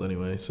Heart Gold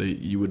anyway. So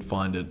you would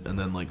find it, and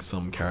then like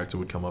some character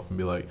would come up and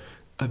be like,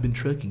 "I've been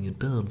tracking it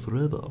down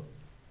forever."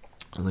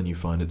 And then you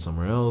find it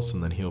somewhere else,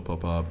 and then he'll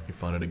pop up. You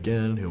find it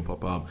again, he'll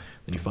pop up.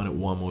 Then you find it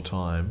one more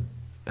time,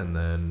 and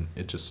then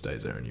it just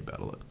stays there and you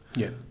battle it.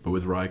 Yeah. But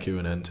with Raikou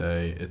and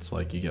Entei, it's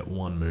like you get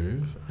one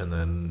move, and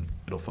then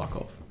it'll fuck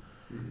off.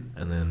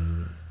 And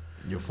then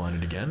you'll find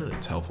it again, and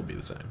its health will be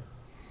the same.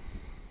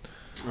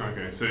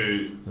 Okay, so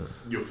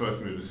your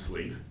first move is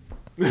sleep.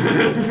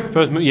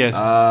 First, yes,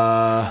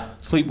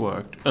 sleep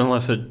worked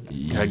unless it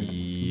had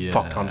Yeah.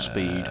 fuck ton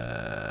speed,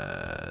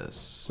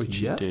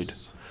 which it did.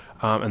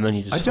 And then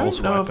you just I don't false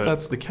know wipe if it.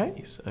 that's the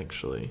case,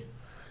 actually.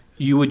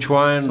 You would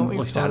try and Something's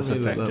like, status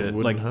telling me that affect that it,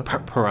 wouldn't like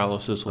happen.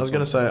 paralysis. Or I was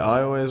going to something. say,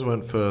 I always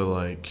went for,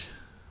 like,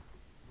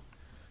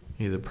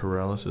 Either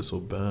paralysis or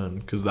burn,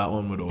 because that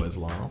one would always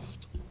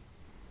last.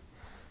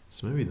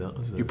 So maybe that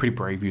was it. You're pretty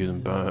brave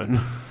using burn.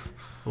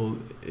 Well,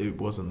 it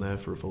wasn't there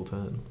for a full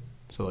turn.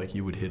 So, like,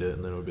 you would hit it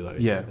and then it would be like...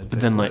 Yeah,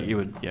 but then, like, you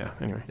would... Yeah,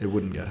 anyway. It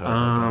wouldn't get hurt.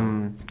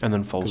 And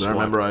then false Because I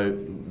swipe.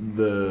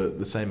 remember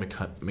the same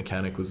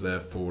mechanic was there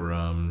for...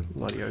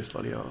 Latios.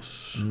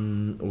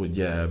 well,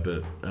 yeah,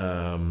 but...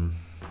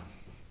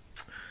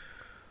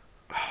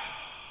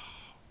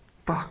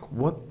 fuck,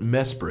 what?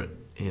 Mesprit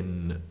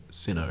in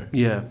Sinnoh.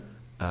 Yeah.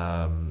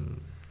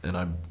 And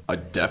I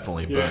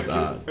definitely burnt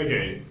that.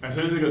 Okay, as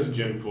soon as I got to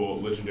Gen 4,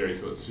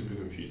 Legendaries got super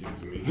confusing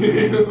for me.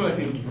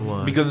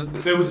 Why? Because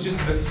there was just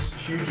a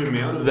huge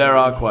amount of... There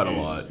are quite a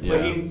lot, yeah.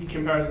 Like, in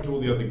comparison to all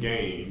the other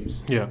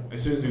games, yeah,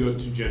 as soon as I got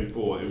to Gen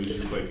 4, it was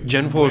just like...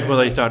 Gen 4 is where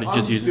they started I'm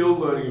just using... still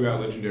learning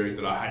about Legendaries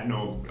that I had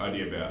no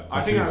idea about.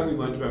 I think I only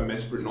learned about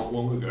Mesprit not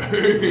long ago.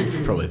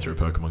 Probably through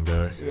Pokemon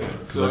Go. Yeah.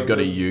 Because So, I've like, got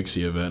a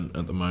Uxie event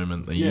at the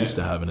moment. They used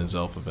to have an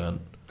Azelf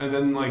event. and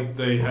then, like,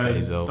 they had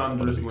Azelf,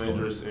 Thundurus, whatever you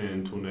call Landorus,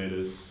 and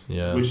Tornadus,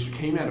 Yeah. which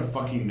came out of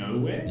fucking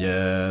nowhere.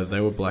 Yeah, they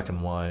were black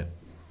and white.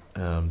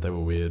 They were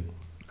weird.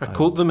 I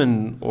caught them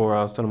in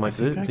Auras, and I'm like,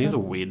 think I these got- are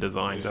weird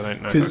designs. I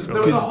don't know. 'Cause-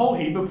 There was a whole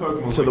heap of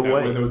Pokemon So like the that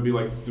way- where there would be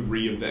like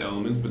 3 of the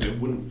elements, but they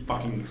wouldn't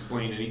fucking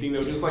explain anything. They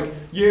were just like,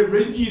 yeah,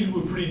 Regis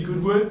were pretty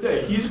good, weren't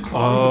they? Here's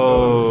clones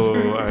Oh,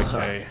 of those.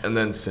 okay. And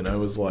then Sinnoh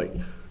was like,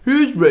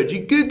 "Who's Reggie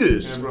And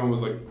Gigas?" everyone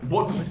was like,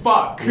 what the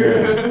fuck?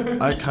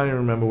 I can't even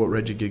remember what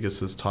Reggie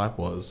Gigas' type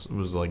was. It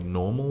was like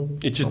normal?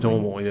 It's just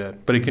something? normal, yeah.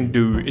 But it can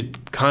do... It's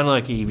kind of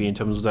like Eevee in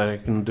terms of that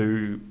it can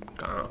do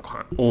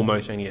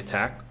almost any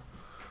attack.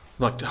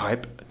 Like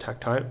attack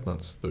type.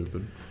 That's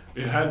stupid.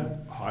 It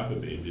had Hyper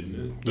Beam,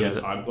 didn't it? But Yeah, it's,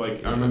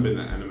 I remember in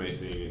the anime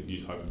seeing it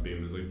use Hyper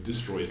Beam. It's like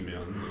destroys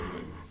mountains. And I'm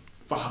like,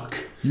 fuck.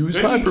 Use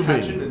Don't you Hyper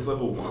catch it? Beam. It's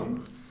level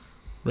 1.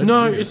 Reggie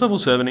No, Gigas. it's level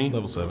 70.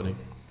 Level 70.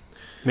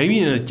 Maybe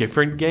in a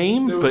different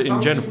game, There was but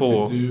in Gen something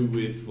 4. to do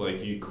with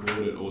like you caught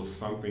it or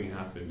something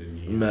happened and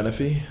you.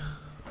 Manaphy?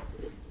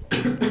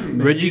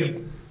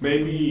 Reggie...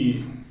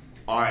 Maybe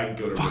I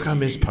got a Fuck, I Reggie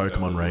miss because that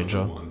Pokemon was Ranger.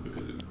 level 1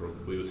 because it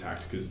probably was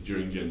hacked because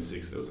during Gen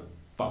 6 there was a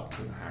fuck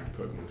ton of hacked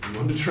Pokemon from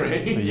Wonder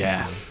Trade.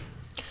 Yeah.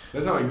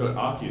 That's how I got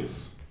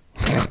Arceus.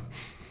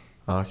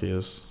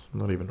 Arceus.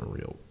 Not even a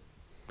real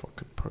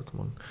fucking Pokemon. I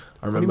What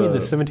do you remember... mean?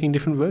 There's 17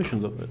 different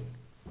versions of it.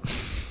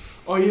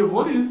 Oh yeah,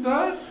 what is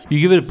that? You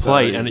give it a So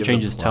plate you and it give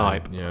changes a plate,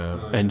 type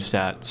Yeah. and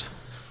stats.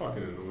 It's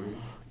fucking annoying.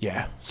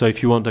 Yeah. So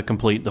if you want to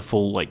complete the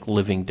full like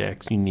living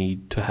decks, you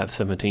need to have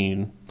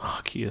 17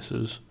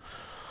 Arceuses.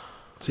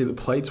 See, the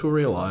plates were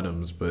real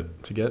items,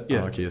 but to get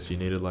Yeah. Arceus, you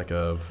needed like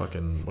a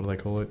fucking... What do they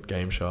call it?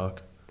 Game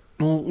Shark?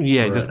 Well,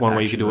 yeah, Or that's an one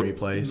way you could action do it.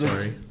 replay,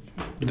 sorry.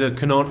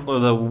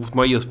 The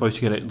way you're supposed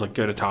to get it, like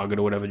go to Target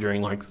or whatever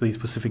during like these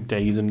specific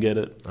days and get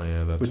it. Oh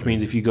yeah, that's Which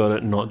means if you got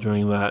it not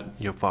during that,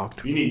 you're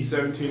fucked. You need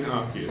 17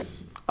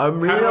 Arceus. I'm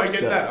really How do upset.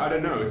 I get that? I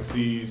don't know.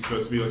 It's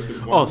supposed to be like the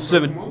one Oh,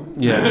 7. Pokemon?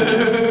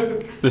 Yeah.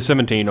 There's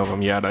 17 of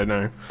them. Yeah, I don't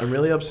know. I'm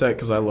really upset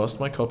because I lost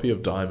my copy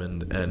of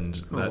Diamond and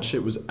that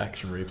shit was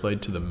action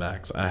replayed to the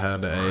max. I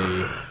had a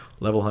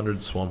level 100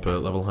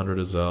 Swampert, level 100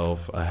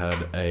 Azelf. I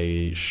had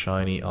a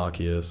shiny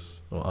Arceus,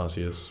 or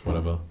Arceus,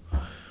 whatever.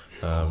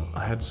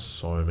 I had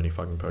so many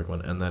fucking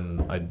Pokemon and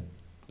then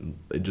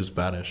it just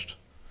vanished.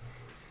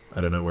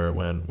 I don't know where it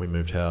went. We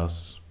moved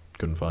house,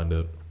 couldn't find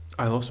it.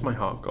 I lost my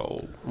heart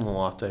gold on the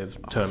last day of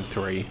term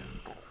 3.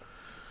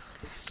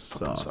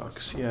 Fucking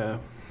sucks. Yeah.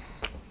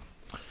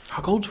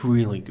 Heart gold's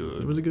really It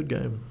good. was a good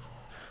game.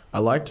 I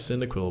liked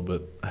Cyndaquil,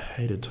 but I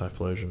hated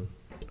Typhlosion.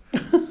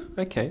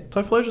 Okay.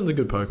 Typhlosion's a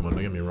good Pokemon,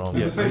 don't get me wrong.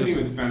 It's the same I just-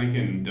 thing with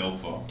Fennekin and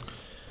Delphox.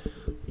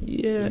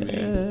 Yeah.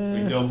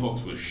 Like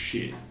Delphox was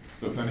shit,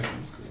 but Fennekin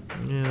was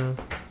cool. Yeah.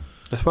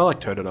 That's why I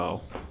like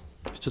Totodile.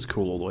 It's just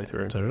cool all the way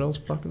through. Totodile's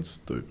fucking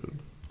stupid.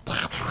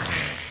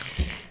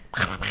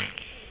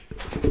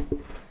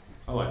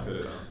 I liked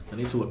it. I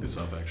need to look this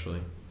up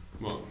actually.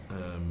 What?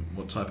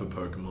 Type of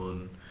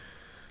Pokemon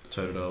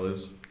Totodile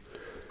is?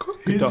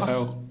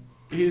 Crocodile.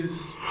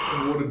 He's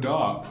water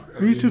dark.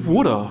 He's just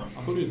water.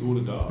 I thought he was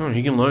water dark. No,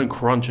 he can learn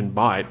crunch and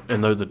bite,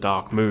 and those are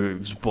dark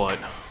moves, but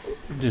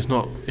it's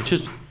not.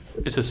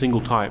 It's a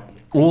single type.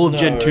 All of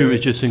Gen 2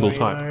 is just single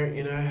type.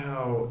 You know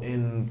how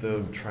in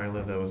the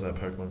trailer there was that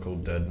Pokemon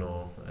called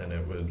Deadnor, and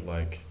it would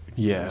like.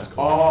 Yeah.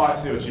 Oh, I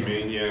see what you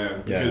mean. Yeah.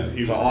 Because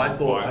he So was I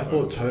thought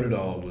white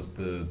Totodile was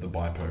the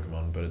bite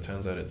Pokemon, but it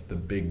turns out it's the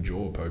big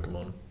jaw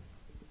Pokemon.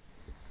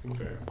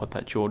 Okay. What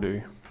that jaw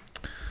do?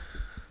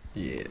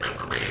 Yeah.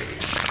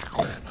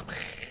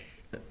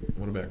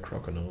 What about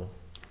Croconaw?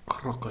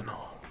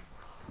 Crocodile.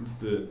 It's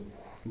the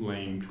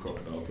lame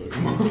crocodile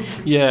Pokemon.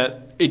 Yeah.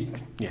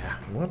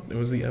 What? It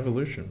was the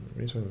evolution. What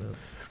are you talking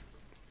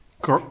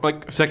about?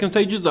 Like second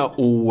stages are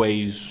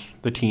always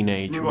the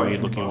teenage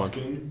weird looking one.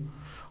 Combuskin?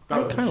 I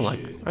That was kind of like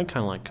shit.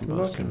 Combuskin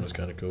Combuskin. was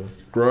kind of cool.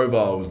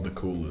 Grovyle was the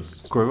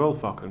coolest. Grovel's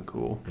fucking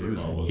cool.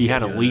 Grovyle was He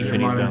had a like- leaf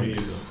in his reminded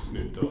mouth. me of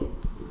Snoop Dogg.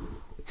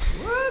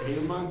 What? He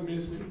reminds me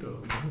of Snoop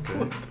Dogg.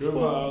 Okay.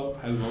 Grovyle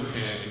has long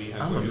hair and he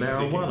has I'm like a a stick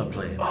in his marijuana mouth.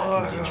 plant.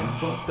 I can get you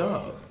fucked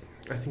up.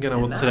 I think I know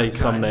what today's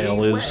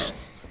thumbnail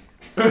is.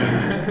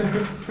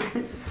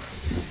 I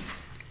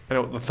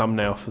know what the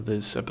thumbnail for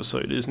this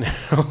episode is now.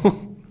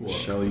 What?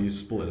 Shall you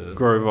split it?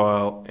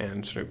 Grovile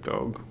and Snoop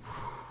Dogg.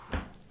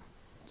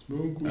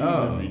 Smoke weed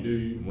Oh, every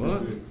day.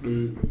 what?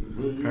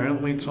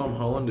 Apparently Tom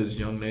Holland is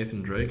young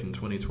Nathan Drake in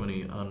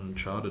 2020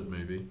 Uncharted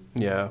movie.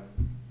 Yeah.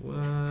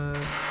 What?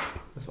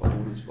 That's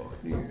old as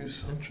fuck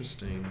news.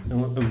 Interesting.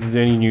 The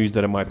only news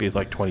that it might be is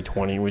like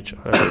 2020, which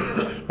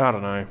I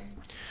don't know.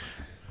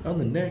 On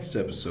the next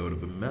episode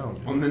of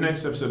Amalgam. On the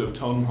next episode of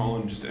Tom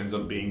Holland just ends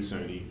up being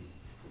Sony.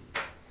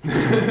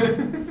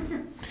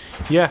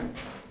 Yeah.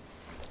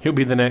 He'll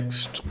be the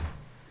next.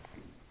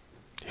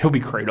 He'll be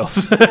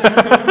Kratos.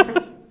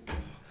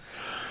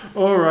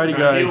 Alrighty, No,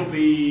 guys. he'll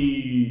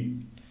be...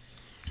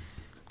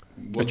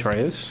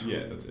 Atreus?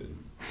 Yeah, that's it.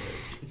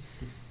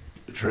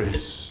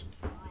 Atreus.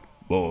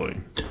 Boy.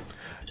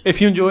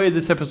 If you enjoyed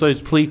this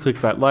episode, please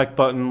click that like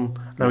button.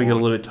 I know we get a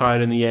little bit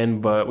tired in the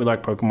end, but we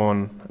like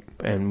Pokemon,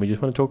 and we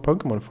just want to talk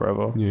Pokemon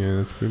forever. Yeah,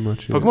 that's pretty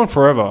much it. Pokemon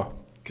Forever.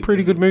 Could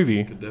Pretty good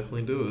movie. Could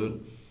definitely do it.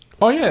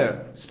 Oh,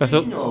 yeah. That's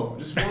Speaking of,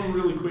 just one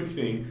really quick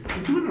thing.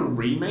 We're doing a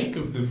remake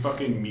of the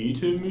fucking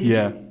Mewtwo movie.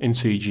 Yeah, in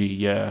CG,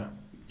 yeah.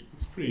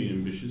 It's pretty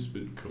ambitious,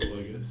 but cool,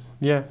 I guess.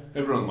 Yeah,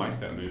 Everyone liked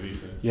that movie.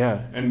 So.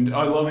 yeah. And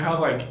I love how,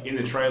 like, in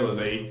the trailer,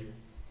 they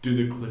do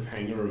the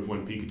cliffhanger of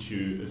when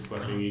Pikachu is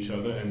slapping each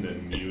other, and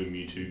then Mew and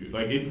Mewtwo.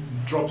 Like, it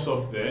drops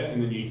off there,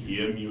 and then you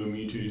hear Mew and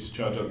Mewtwo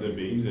charge up their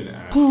beams, and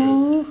Ash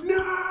goes,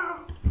 no!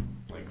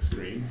 Like,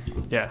 scream.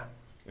 Yeah.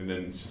 And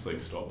then it's just, like,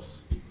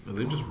 stops. Are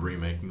they just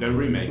remaking? They're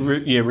remakes.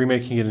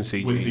 Remaking it in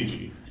CG. With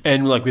CG.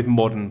 And, like, with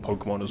modern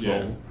Pokemon as Yeah.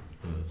 well.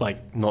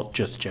 Like, not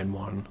just Gen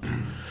 1.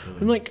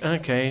 I'm like,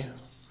 okay.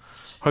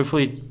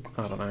 Hopefully,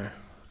 I don't know.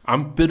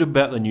 I'm bitter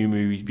about the new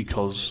movies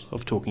because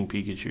of Talking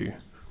Pikachu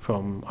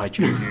from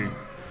IGN.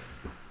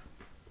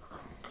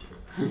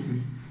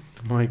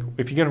 Like,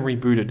 if you're going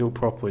to reboot it, do it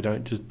properly.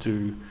 Don't just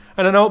do...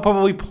 And I know it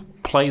probably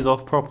plays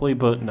off properly,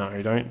 but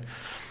no, don't.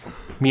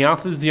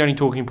 Meowth is the only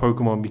talking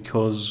Pokemon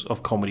because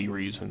of comedy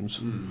reasons.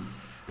 Mm.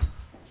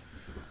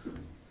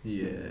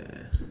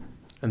 Yeah.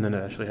 And then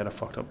it actually had a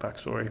fucked up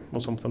backstory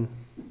or something.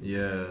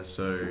 Yeah,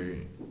 so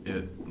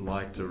it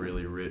liked a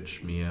really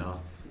rich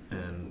Meowth,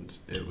 and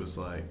it was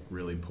like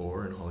really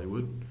poor in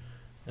Hollywood.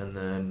 And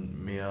then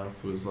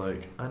Meowth was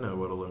like, I know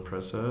what'll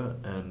impress her,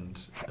 and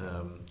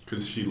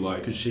Because she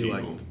likes because she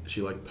people.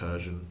 liked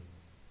Persian,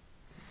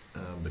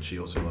 but she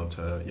also loved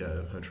her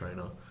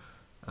trainer.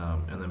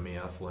 And then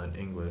Meowth learned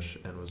English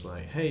and was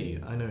like, hey,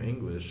 I know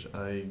English.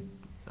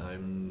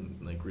 I'm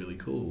like really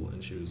cool.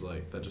 And she was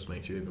like, that just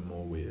makes you even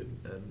more weird.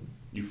 And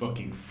You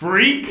fucking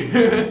freak!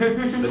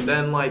 but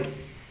then like,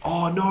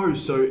 oh no,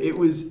 so it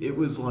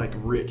was like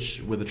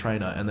rich with a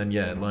trainer, and then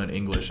it learned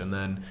English, and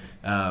then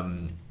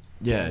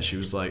she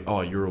was like,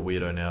 oh, you're a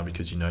weirdo now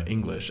because you know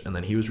English. And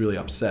then he was really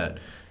upset,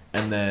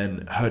 and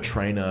then her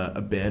trainer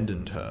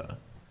abandoned her,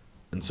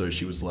 and so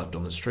she was left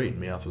on the street,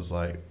 and Meowth was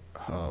like,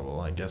 oh well,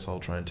 I guess I'll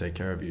try and take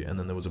care of you. And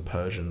then there was a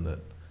Persian that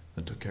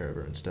took care of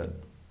her instead.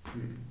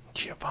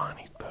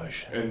 Giovanni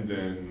Persian. And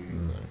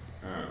then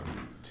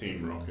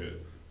Team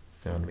Rocket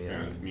Found Meowth.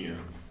 found Meowth.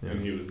 Yeah.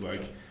 And he was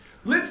like,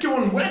 let's go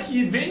on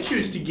wacky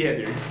adventures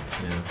together.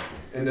 Yeah.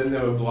 And then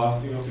they were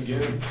blasting off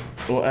again.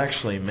 Well,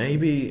 actually,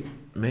 maybe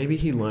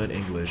he learned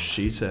English.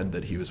 She said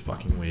that he was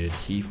fucking weird.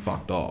 He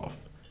fucked off.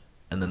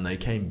 And then they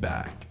came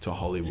back to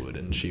Hollywood,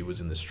 and she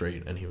was in the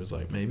street, and he was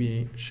like,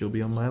 maybe she'll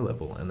be on my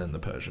level. And then the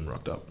Persian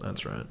rocked up.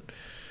 That's right.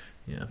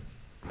 Yeah.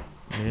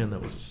 Man,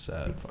 that was a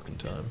sad fucking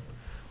time.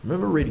 I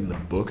remember reading the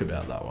book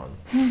about that one.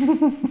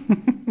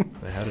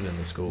 They had it in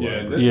the school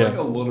Yeah, library. there's like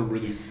a lot of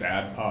really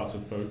sad parts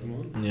of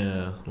Pokemon.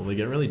 Yeah. Well, they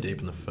get really deep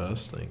in the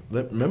first thing.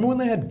 Remember when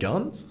they had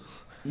guns?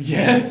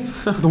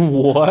 Yes! I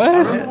What?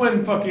 remember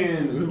when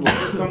fucking, who was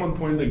it? Someone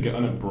pointed a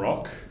gun at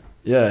Brock.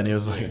 Yeah, and he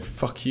was like, Yeah.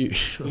 fuck you.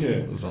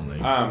 Yeah. Or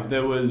something.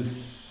 There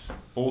was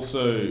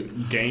also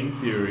Game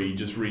Theory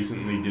just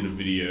recently did a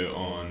video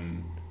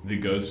on the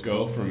Ghost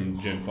Girl from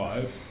Gen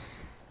 5.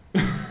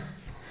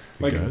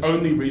 Like Ghost?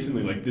 only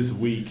recently, like this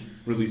week,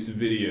 released a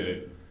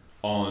video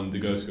on the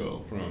Ghost Girl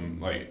from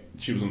like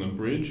she was on the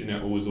bridge and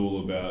it was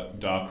all about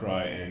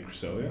Darkrai and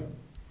Cresselia.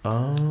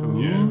 Oh,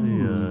 Yeah.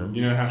 yeah.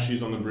 You know how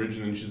she's on the bridge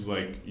and then she's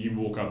like, you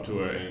walk up to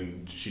her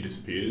and she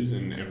disappears,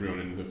 and everyone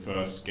in the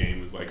first game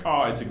was like,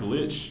 oh, it's a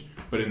glitch.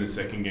 But in the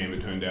second game,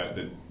 it turned out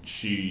that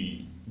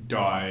she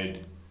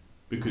died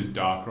because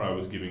Darkrai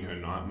was giving her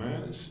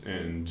nightmares,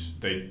 and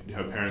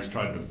her parents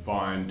tried to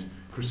find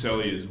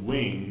Cresselia's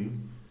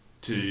wing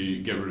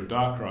to get rid of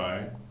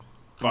Darkrai,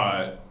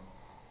 but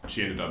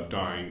she ended up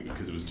dying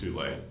because it was too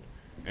late.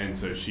 And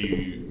so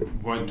she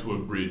went to a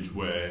bridge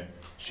where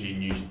she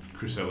knew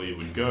Cresselia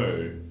would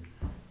go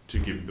to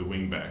give the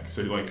wing back.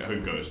 So like her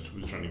ghost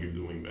was trying to give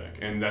the wing back.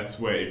 And that's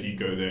where if you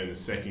go there in the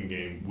second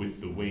game with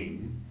the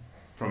wing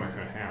from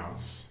her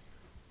house,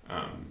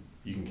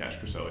 you can catch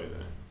Cresselia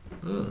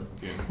there. Oh.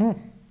 Yeah.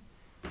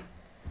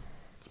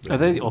 Are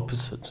they the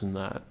opposites in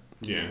that?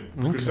 Yeah.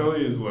 Okay. Cresselia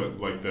is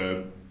like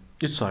the...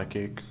 It's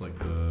psychic. It's like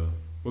the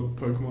What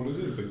Pokemon is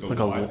it? It's like the Like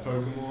a light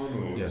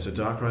Pokemon? Or? Yeah, so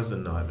Darkrai's the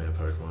Nightmare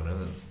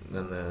Pokemon,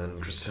 and then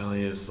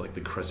Cresselia is like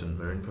the Crescent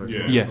Moon Pokemon. Yeah.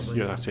 or Yes, something.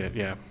 yeah, that's it.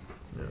 Yeah,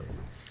 Yeah.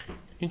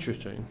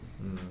 interesting.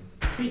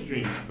 Sweet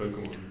Dreams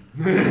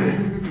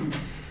Pokemon.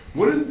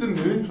 What is the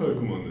Moon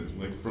Pokemon then?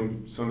 Like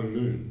from Sun and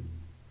Moon?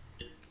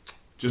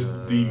 Just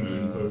the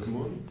Moon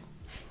Pokemon?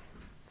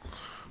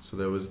 So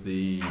there was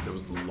the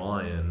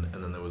lion,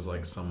 and then there was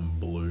like some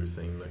blue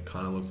thing that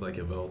kind of looked like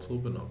a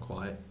Yveltal, but not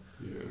quite.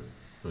 Yeah.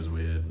 It was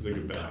weird. It was like a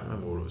I bat. can't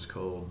remember what it was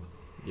called.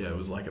 Yeah, it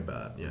was like a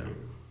bat. Yeah.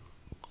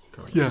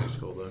 Can't remember Yeah. what it was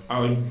called though. I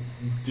like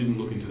didn't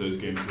look into those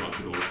games much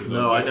at all. Cause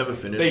No, I like, never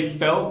finished. They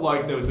felt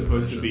like they were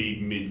supposed to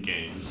be mid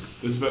games.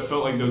 They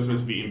felt like they were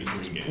supposed to be in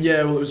between games.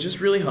 Yeah, well, it was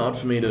just really hard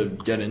for me to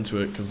get into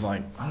it because,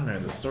 like, I don't know,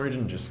 the story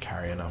didn't just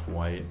carry enough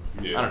weight.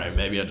 Yeah. I don't know,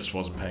 maybe I just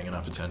wasn't paying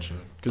enough attention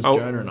because Oh.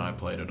 Jonah and I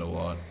played it a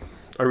lot.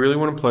 I really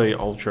want to play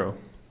Ultra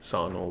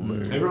Sun or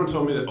Moon, Everyone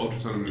told me that Ultra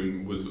Sun and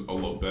Moon was a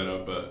lot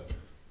better, but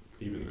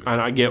even though, and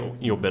I get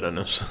your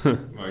bitterness.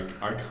 like,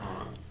 I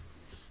can't.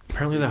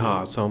 Apparently they're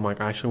hard, so I'm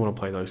like, I actually want to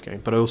play those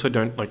games, but I also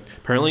don't like.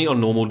 Apparently on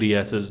normal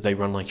DSs they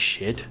run like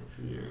shit.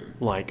 Yeah.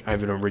 Like I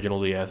have an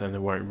original DS and it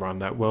won't run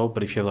that well,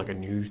 but if you have like a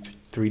new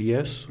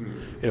 3DS,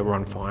 it'll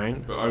run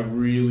fine. But I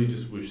really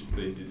just wish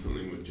they did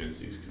something with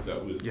Genesis because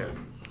that was Yeah.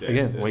 like, dead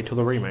Again, set. wait till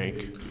the A remake.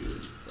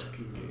 good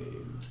fucking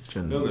game.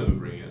 Gen- They'll never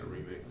bring out a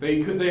remake.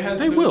 They had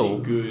They so will.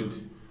 many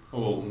good.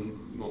 Well,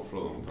 not for a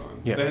long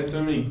time. Yeah. They had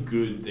so many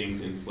good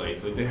things in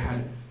place. Like they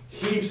had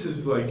heaps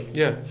of like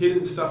Yeah.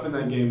 hidden stuff in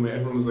that game where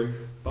everyone was like,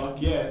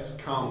 "Fuck yes,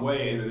 can't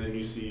wait," and then the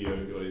new CEO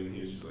got in and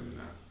he was just like,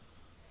 "Nah,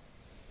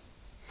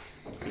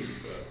 pretty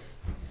fucked.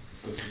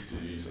 Let's just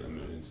do something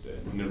Moon instead."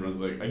 And everyone's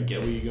like, "I get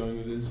where you're going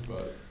with this,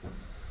 but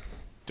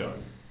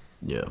don't."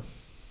 Yeah.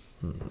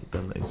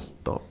 Then they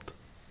stopped.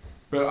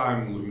 But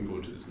I'm looking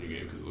forward to this new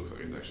game because it looks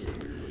like it's actually going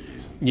to be really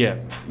decent. Yeah,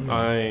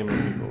 I'm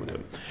looking forward to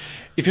it.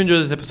 If you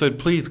enjoyed this episode,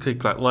 please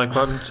click that like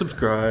button,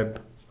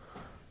 subscribe.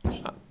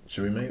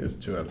 Should we make this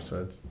 2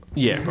 episodes?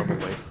 Yeah,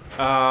 probably.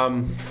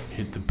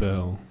 Hit the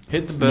bell.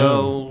 Hit the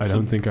bell. No, I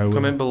don't think I will.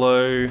 Comment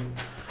below.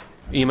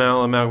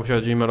 Email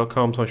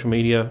amalgamshow@gmail.com. Social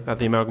media at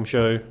The Amalgam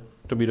Show.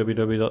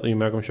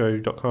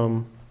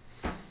 www.theamalgamshow.com.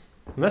 And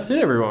that's it,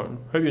 everyone.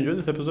 Hope you enjoyed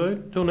this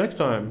episode. Till next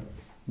time.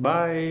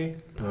 Bye.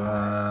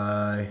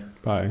 Bye.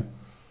 Bye.